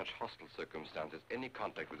afraid under such hostile circumstances, any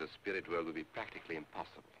contact with the spirit world will be practically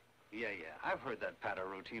impossible. Yeah. I've heard that patter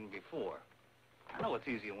routine before. I know it's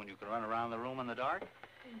easier when you can run around the room in the dark.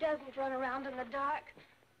 Who doesn't run around in the dark?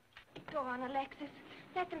 Go on, Alexis.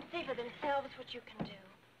 Let them see for themselves what you can do.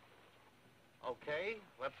 Okay,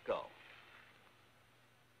 let's go.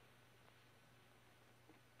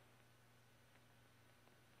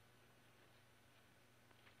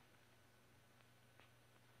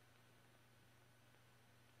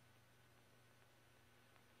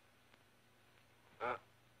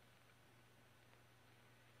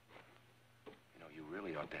 You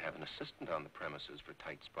really ought to have an assistant on the premises for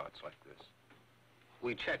tight spots like this.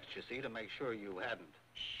 We checked, you see, to make sure you hadn't.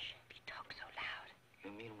 Shh, you talk so loud.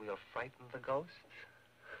 You mean we'll frighten the ghosts?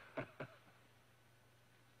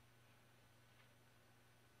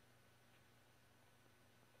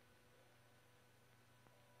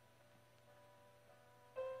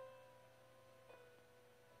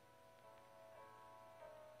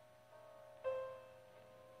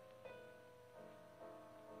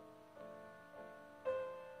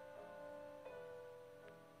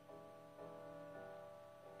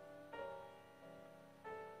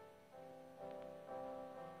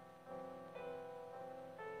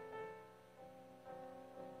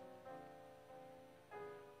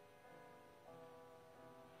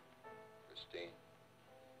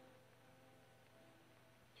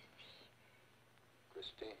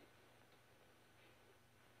 Christine.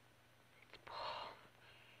 It's Paul.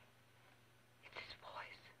 It's his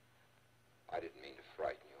voice. I didn't mean to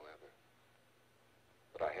frighten you ever.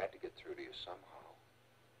 But I had to get through to you somehow.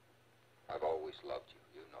 I've always loved you.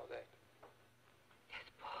 You know that. Yes,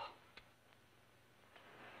 Paul.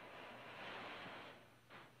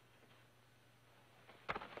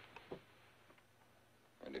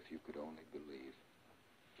 And if you could only believe,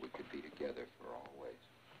 we could be together for always.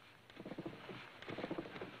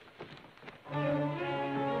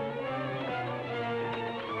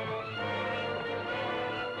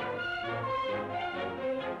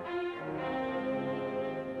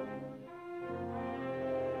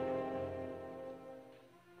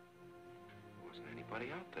 Wasn't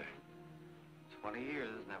anybody out there? 20 years,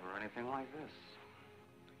 never anything like this.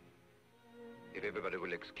 If everybody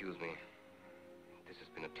will excuse me, this has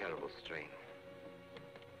been a terrible strain.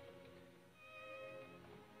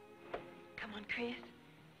 Come on, Chris.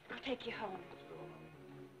 I'll take you home.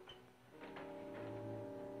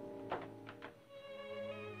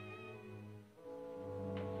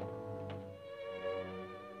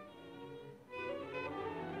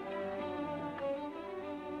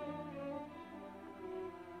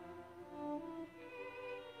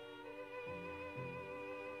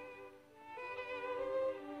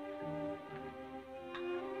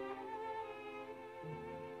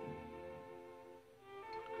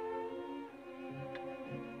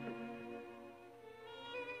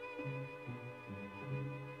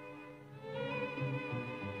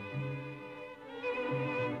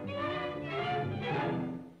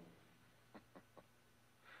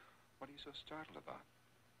 What are you so startled about?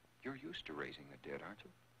 You're used to raising the dead, aren't you?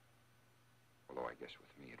 Although I guess with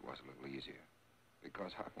me it was a little easier,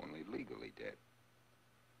 because I'm only legally dead.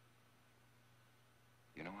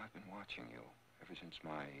 You know, I've been watching you ever since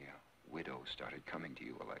my widow started coming to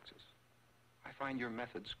you, Alexis. I find your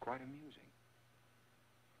methods quite amusing.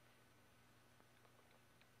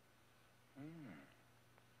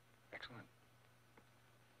 Excellent.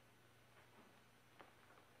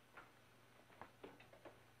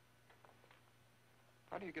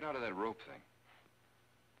 How do you get out of that rope thing?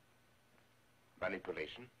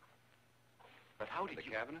 Manipulation? But how did The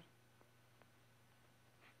you... cabinet?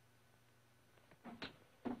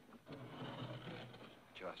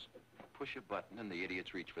 Just push a button and the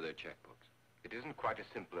idiots reach for their checkbooks. It isn't quite as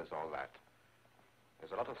simple as all that.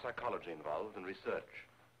 There's a lot of psychology involved and research.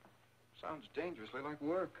 Sounds dangerously like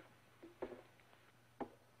work.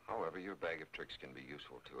 However, your bag of tricks can be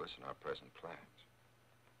useful to us in our present plans.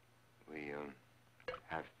 We,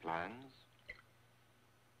 have plans?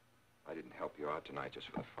 I didn't help you out tonight just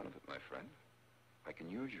for the fun of it, my friend. I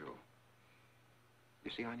can use you.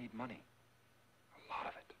 You see, I need money. A lot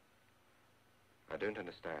of it. I don't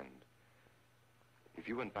understand. If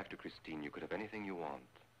you went back to Christine, you could have anything you want.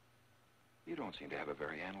 You don't seem to have a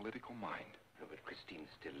very analytical mind. No, but Christine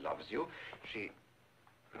still loves you. She...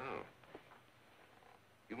 Oh.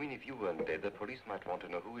 You mean if you weren't dead, the police might want to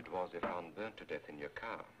know who it was they found burnt to death in your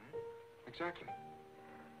car, hmm? Exactly.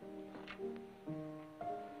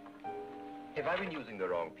 Have I been using the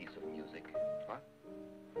wrong piece of music? What?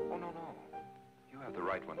 Oh, no. You have the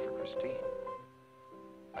right one for Christine.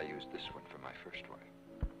 I used this one for my first wife.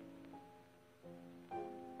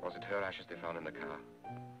 Was it her ashes they found in the car?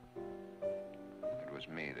 It was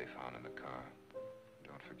me they found in the car.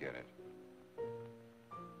 Don't forget it.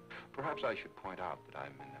 Perhaps I should point out that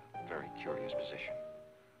I'm in a very curious position.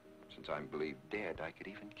 Since I'm believed dead, I could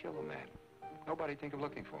even kill a man. Nobody'd think of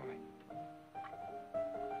looking for me.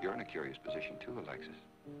 You're in a curious position, too, Alexis.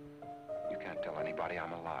 You can't tell anybody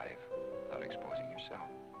I'm alive without exposing yourself.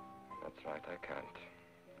 That's right, I can't.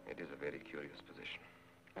 It is a very curious position.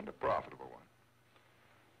 And a profitable one.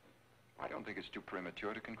 I don't think it's too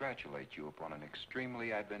premature to congratulate you upon an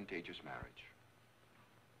extremely advantageous marriage.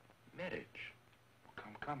 Marriage?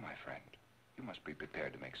 Come, my friend. You must be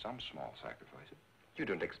prepared to make some small sacrifices. You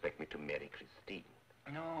don't expect me to marry Christine?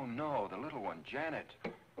 No, the little one, Janet.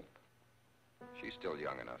 She's still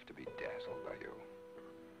young enough to be dazzled by you.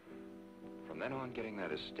 From then on, getting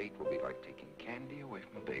that estate will be like taking candy away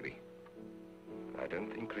from a baby. I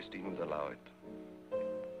don't think Christine would allow it.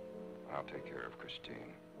 I'll take care of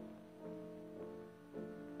Christine.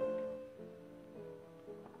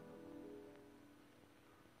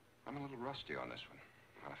 I'm a little rusty on this one.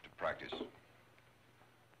 I'll have to practice.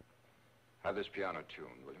 Have this piano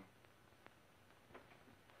tuned, will you?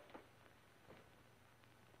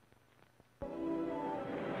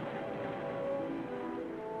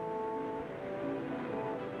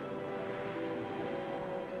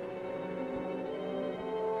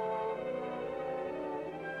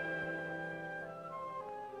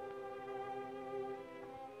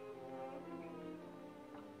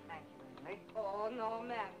 no,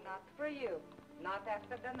 ma'am, not for you. Not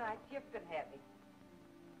after the night you've been having.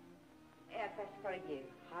 Yes, that's for you.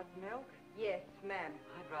 Hot milk? Yes, ma'am.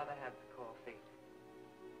 I'd rather have the coffee.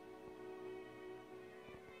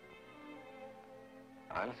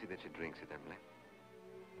 I'll see that she drinks it, Emily.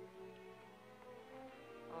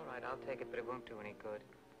 All right, I'll take it, but it won't do any good.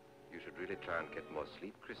 You should really try and get more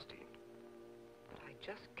sleep, Christine. But I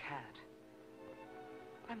just can't.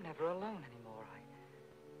 I'm never alone anymore.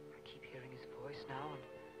 I keep hearing his voice now and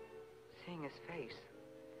seeing his face.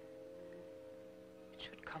 It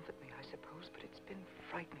should comfort me, I suppose, but it's been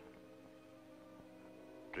frightening.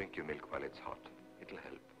 Drink your milk while it's hot. It'll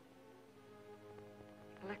help.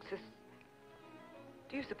 Alexis,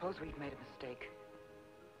 do you suppose we've made a mistake?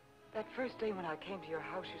 That first day when I came to your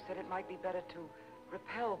house, you said it might be better to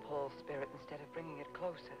repel Paul's spirit instead of bringing it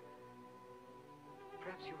closer.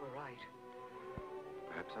 Perhaps you were right.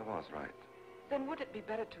 Perhaps I was right. Then would it be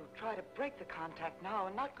better to try to break the contact now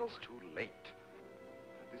and not go... It's too late.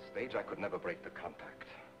 At this stage, I could never break the contact.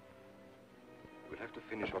 We'll have to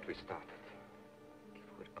finish what we started. If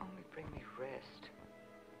it would only bring me rest.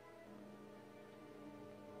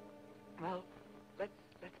 Well,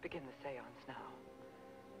 let's begin the seance now.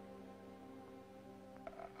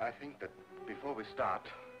 I think that before we start,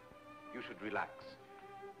 you should relax.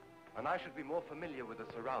 And I should be more familiar with the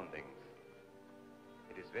surroundings.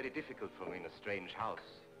 It is very difficult for me in a strange house.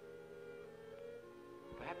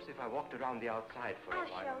 Perhaps if I walked around the outside for a while...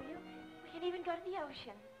 I'll show you. We can even go to the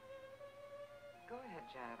ocean. Go ahead,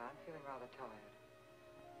 Janet. I'm feeling rather tired.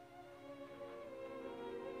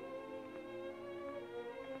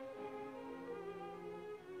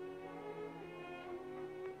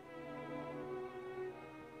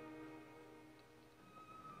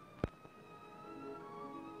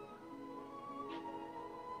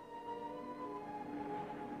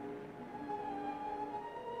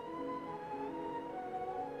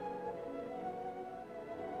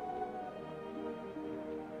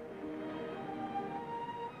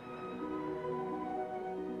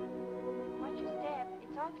 Watch your step.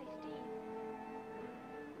 It's awfully steep.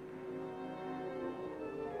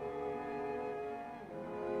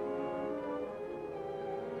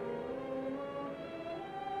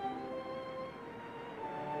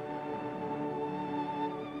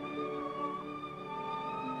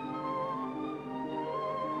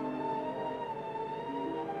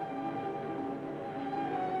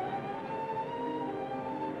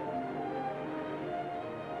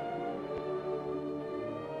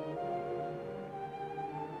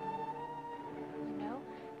 You know,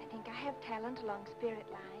 I think I have talent along spirit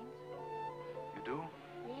lines. You do?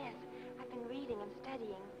 Yes, I've been reading and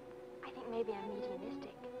studying. I think maybe I'm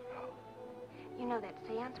mediumistic. Oh. You know that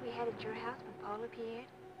seance we had at your house when Paul appeared?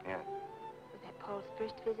 Yeah. Was that Paul's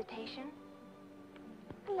first visitation?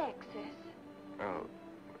 Alexis.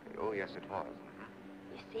 Oh, yes, it was.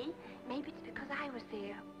 You see, maybe it's because I was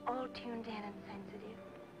there, all tuned in and sensitive.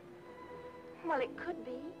 Well, it could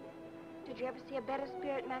be. Did you ever see a better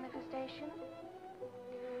spirit manifestation?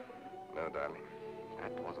 No, darling.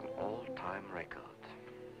 That was an all-time record.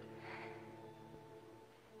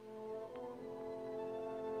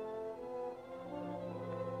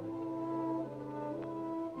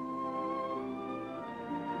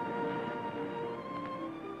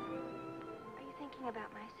 Are you thinking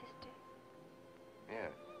about my sister?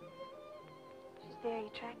 Yes. She's very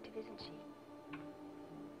attractive, isn't she?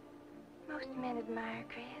 Most men admire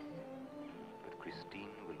Chris. But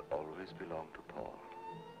Christine will always belong to Paul.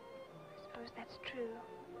 I suppose that's true.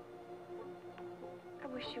 I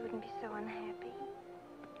wish you wouldn't be so unhappy.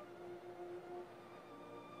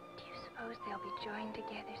 Do you suppose they'll be joined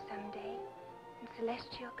together someday in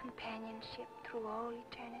celestial companionship through all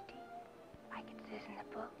eternity, like it says in the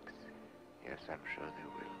books? Yes, I'm sure they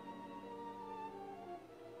will.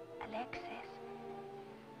 Alexis,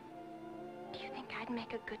 do you think I'd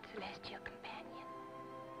make a good celestial companion?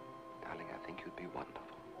 Darling, I think you'd be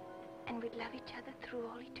wonderful. And we'd love each other through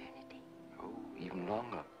all eternity? Oh, even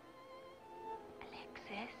longer.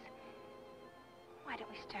 Alexis, why don't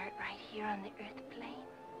we start right here on the earth plane?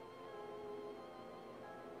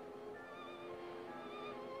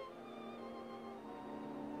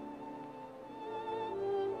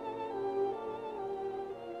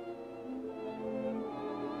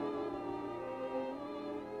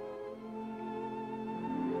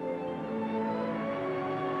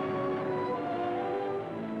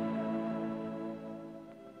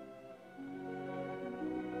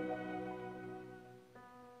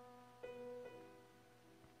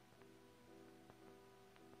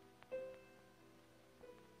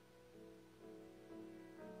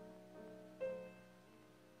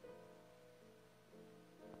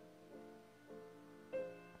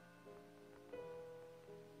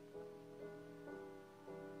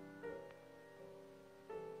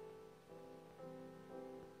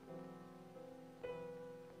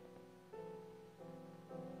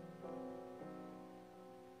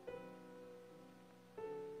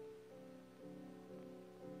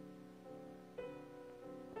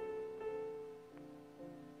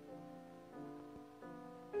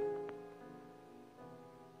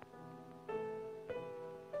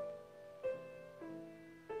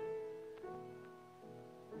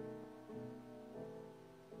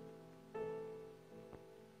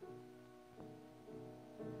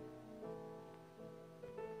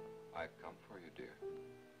 I've come for you, dear.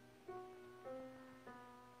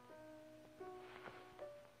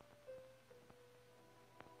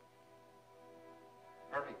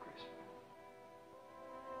 Hurry, Chris.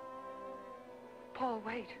 Paul,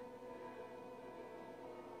 wait.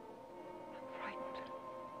 I'm frightened.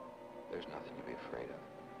 There's nothing to be afraid of.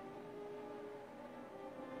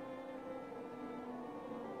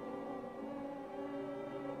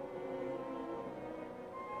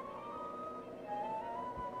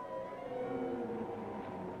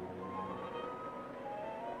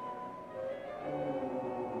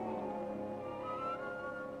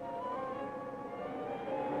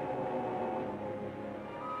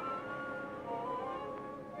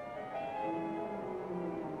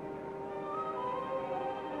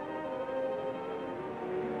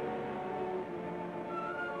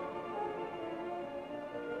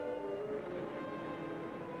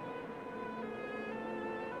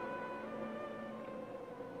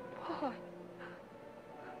 Paul,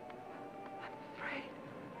 I'm afraid.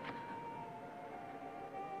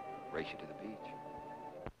 Race you to the beach.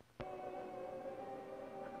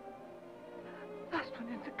 Last one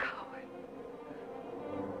in's a coward.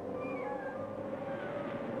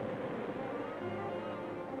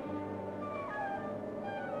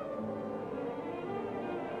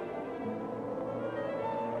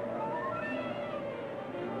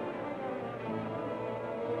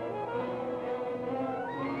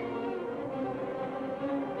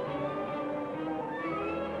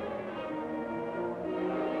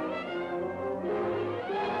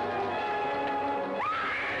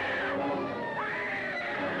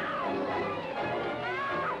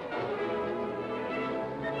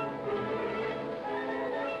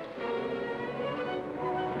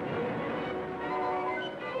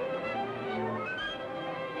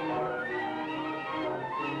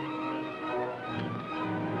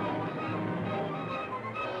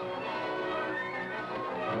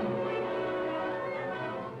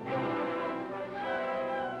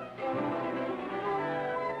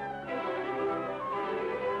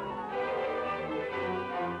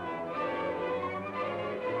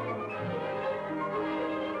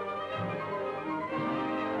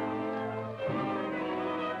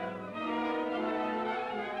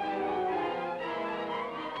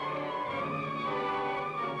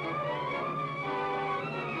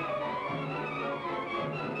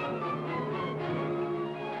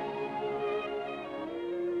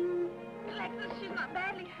 Alexis, she's not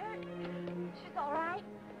badly hurt. She's all right.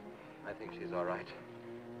 I think she's all right.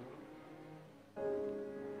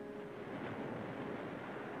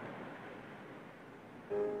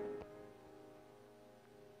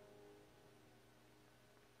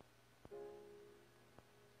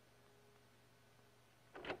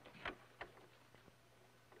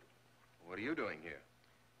 What are you doing here?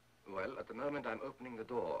 Well, at the moment I'm opening the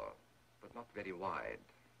door, but not very wide.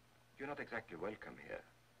 You're not exactly welcome here.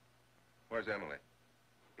 Where's Emily?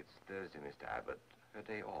 It's Thursday, Mr. Abbott. Her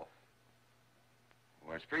day off.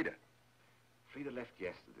 Where's Frida? Frida left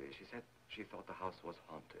yesterday. She said she thought the house was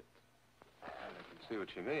haunted. I can see what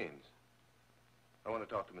she means. I want to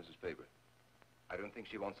talk to Mrs. Faber. I don't think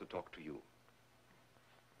she wants to talk to you.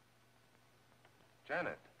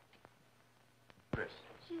 Janet. Chris.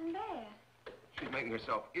 She's in bed. She's making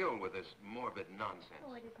herself ill with this morbid nonsense.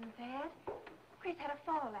 Oh, it isn't bad. Chris had a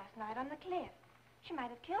fall last night on the cliff. She might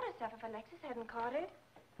have killed herself if Alexis hadn't caught her.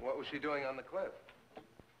 What was she doing on the cliff?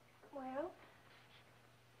 Well,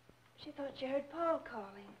 she thought she heard Paul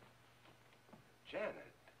calling. Janet.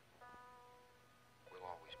 We'll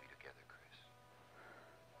always be together, Chris.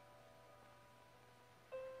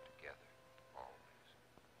 Together, always.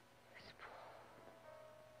 Miss Paul.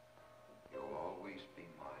 You'll always be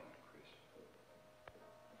mine, Chris.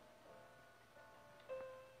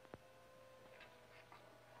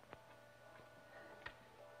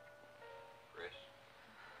 Chris,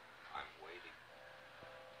 I'm waiting.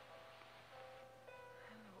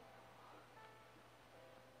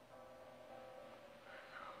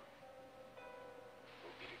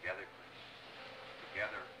 We'll be together, Chris.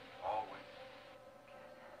 Together, always.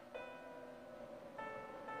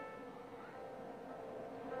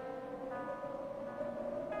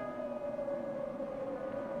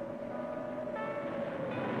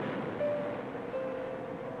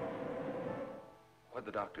 What'd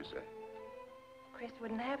the doctor say? Chris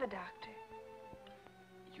wouldn't have a doctor.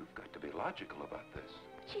 You've got to be logical about this.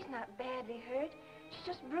 She's not badly hurt. She's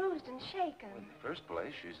just bruised and shaken. In the first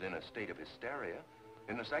place, she's in a state of hysteria.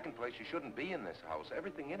 In the second place, she shouldn't be in this house.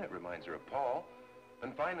 Everything in it reminds her of Paul.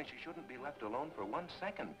 And finally, she shouldn't be left alone for 1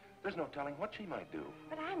 second. There's no telling what she might do.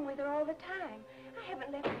 But I'm with her all the time. I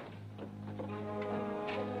haven't left...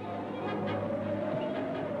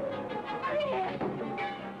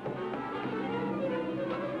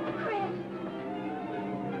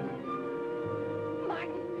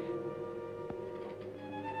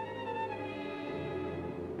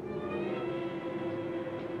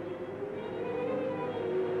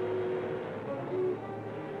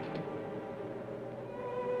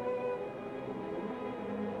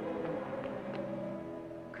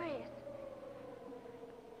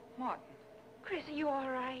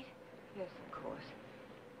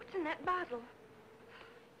 that bottle?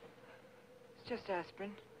 It's just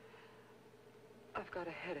aspirin. I've got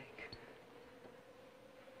a headache.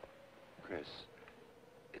 Chris,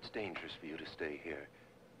 it's dangerous for you to stay here.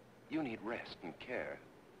 You need rest and care,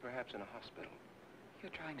 perhaps in a hospital.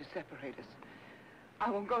 You're trying to separate us. I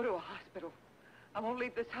won't go to a hospital. I won't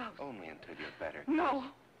leave this house. Only until you're better. No.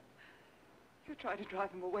 You're trying to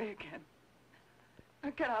drive him away again.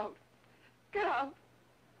 Now get out. Get out.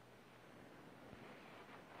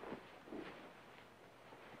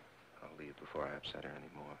 I'll leave before I upset her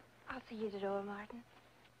anymore. I'll see you at the door, Martin.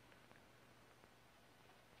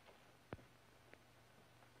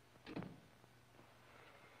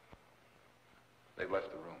 They've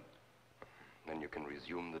left the room. Then you can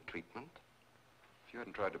resume the treatment? If you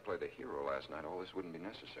hadn't tried to play the hero last night, all this wouldn't be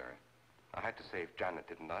necessary. I had to save Janet,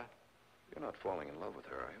 didn't I? You're not falling in love with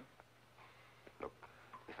her, are you? Look,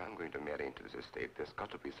 if I'm going to marry into this estate, there's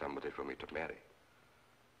got to be somebody for me to marry.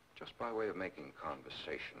 Just by way of making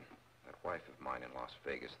conversation, that wife of mine in Las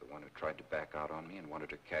Vegas, the one who tried to back out on me and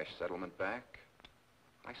wanted her cash settlement back,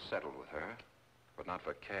 I settled with her, but not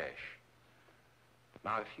for cash.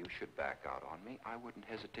 Now, if you should back out on me, I wouldn't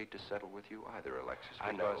hesitate to settle with you either, Alexis,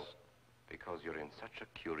 I know, because you're in such a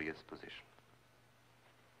curious position.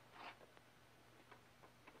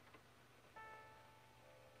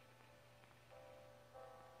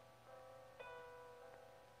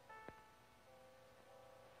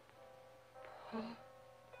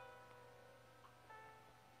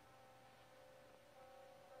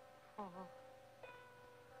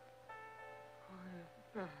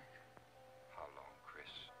 How long,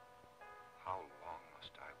 Chris? How long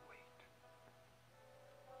must I wait?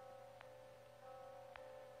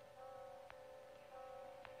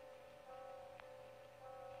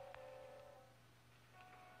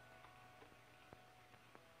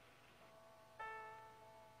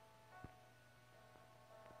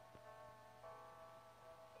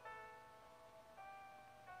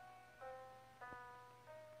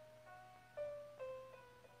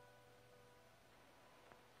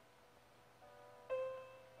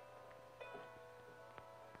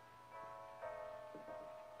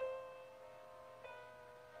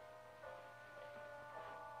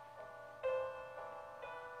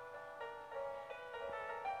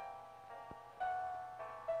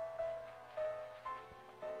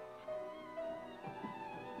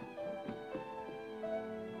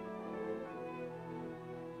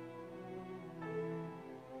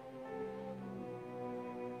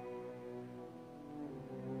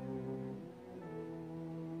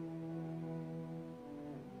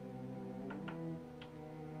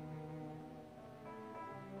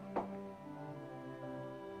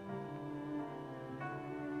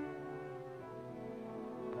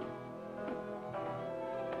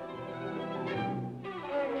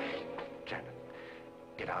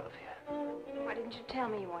 Get out of here. Why didn't you tell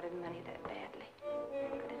me you wanted money that badly?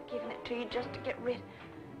 I could have given it to you just to get rid...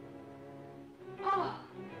 Paul!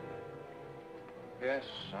 Yes,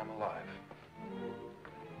 I'm alive.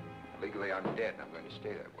 Legally, I'm dead, and I'm going to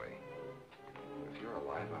stay that way. If you're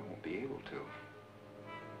alive, I won't be able to.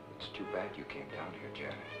 It's too bad you came down here,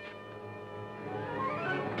 Janet.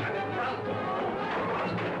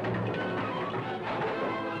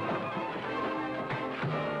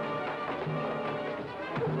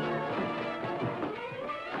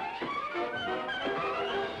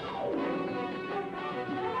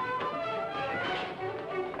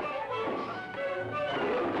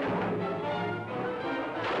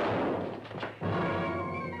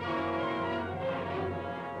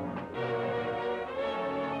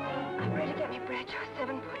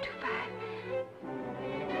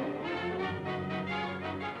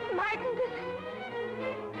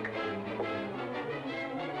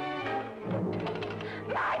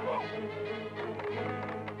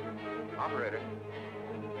 Operator.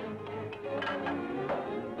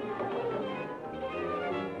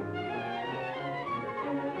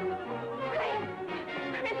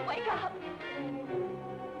 Chris, wake up!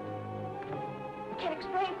 Can't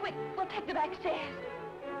explain. Quick, we'll take the back stairs.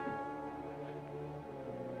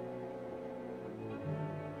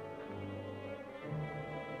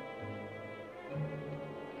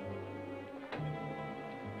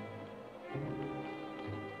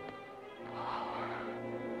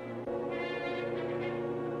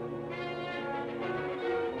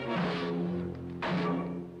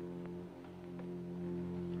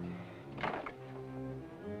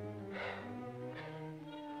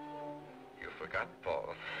 Forgot,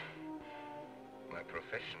 Paul. My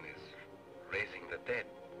profession is raising the dead.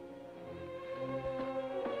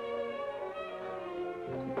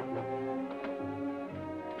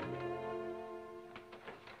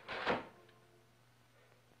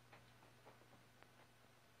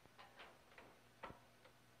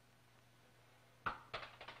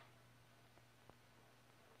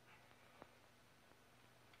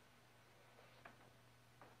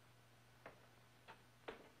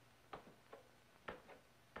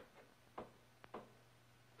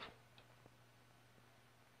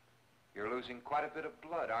 You're losing quite a bit of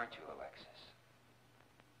blood, aren't you, Alexis?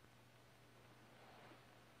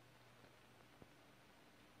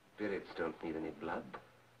 Spirits don't need any blood.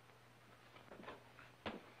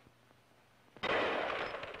 Do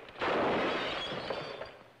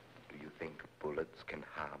you think bullets can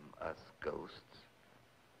harm us ghosts?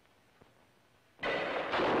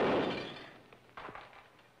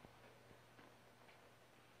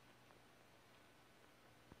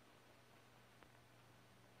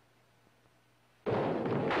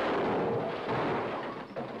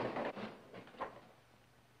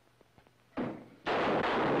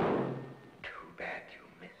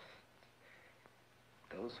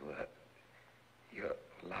 Those were your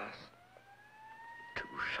last 2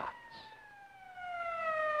 shots.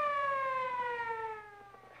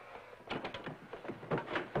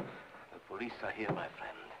 The police are here, my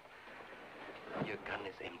friend. Your gun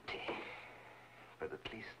is empty. But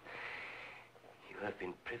at least you have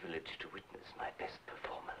been privileged to witness my best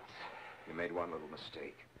performance. You made one little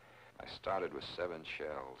mistake. I started with 7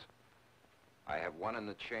 shells. I have 1 in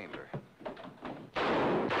the chamber.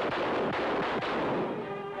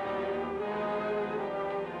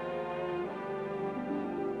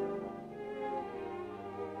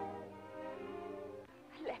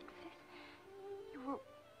 Alexis, you were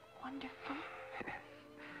wonderful.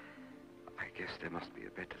 I guess there must be a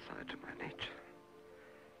better side to my nature.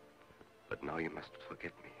 But now you must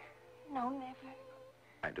forget me. No, never.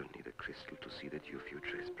 I don't need a crystal to see that your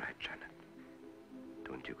future is bright, Janet.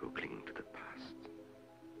 Don't you go clinging to the past.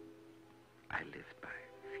 I lived by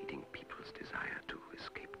feeding people's desire to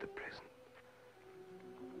escape the present.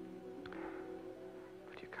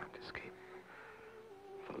 But you can't escape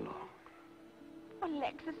for long.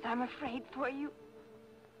 Alexis, I'm afraid for you.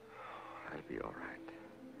 I'll be all right.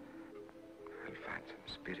 I'll find some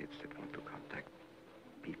spirits that want to contact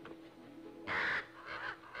people.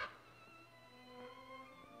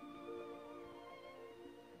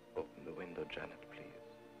 Open the window, Janet, please.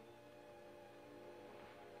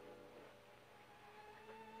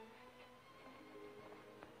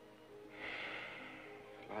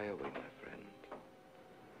 Fly away, my friend.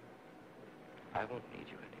 I won't need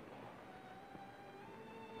you anymore.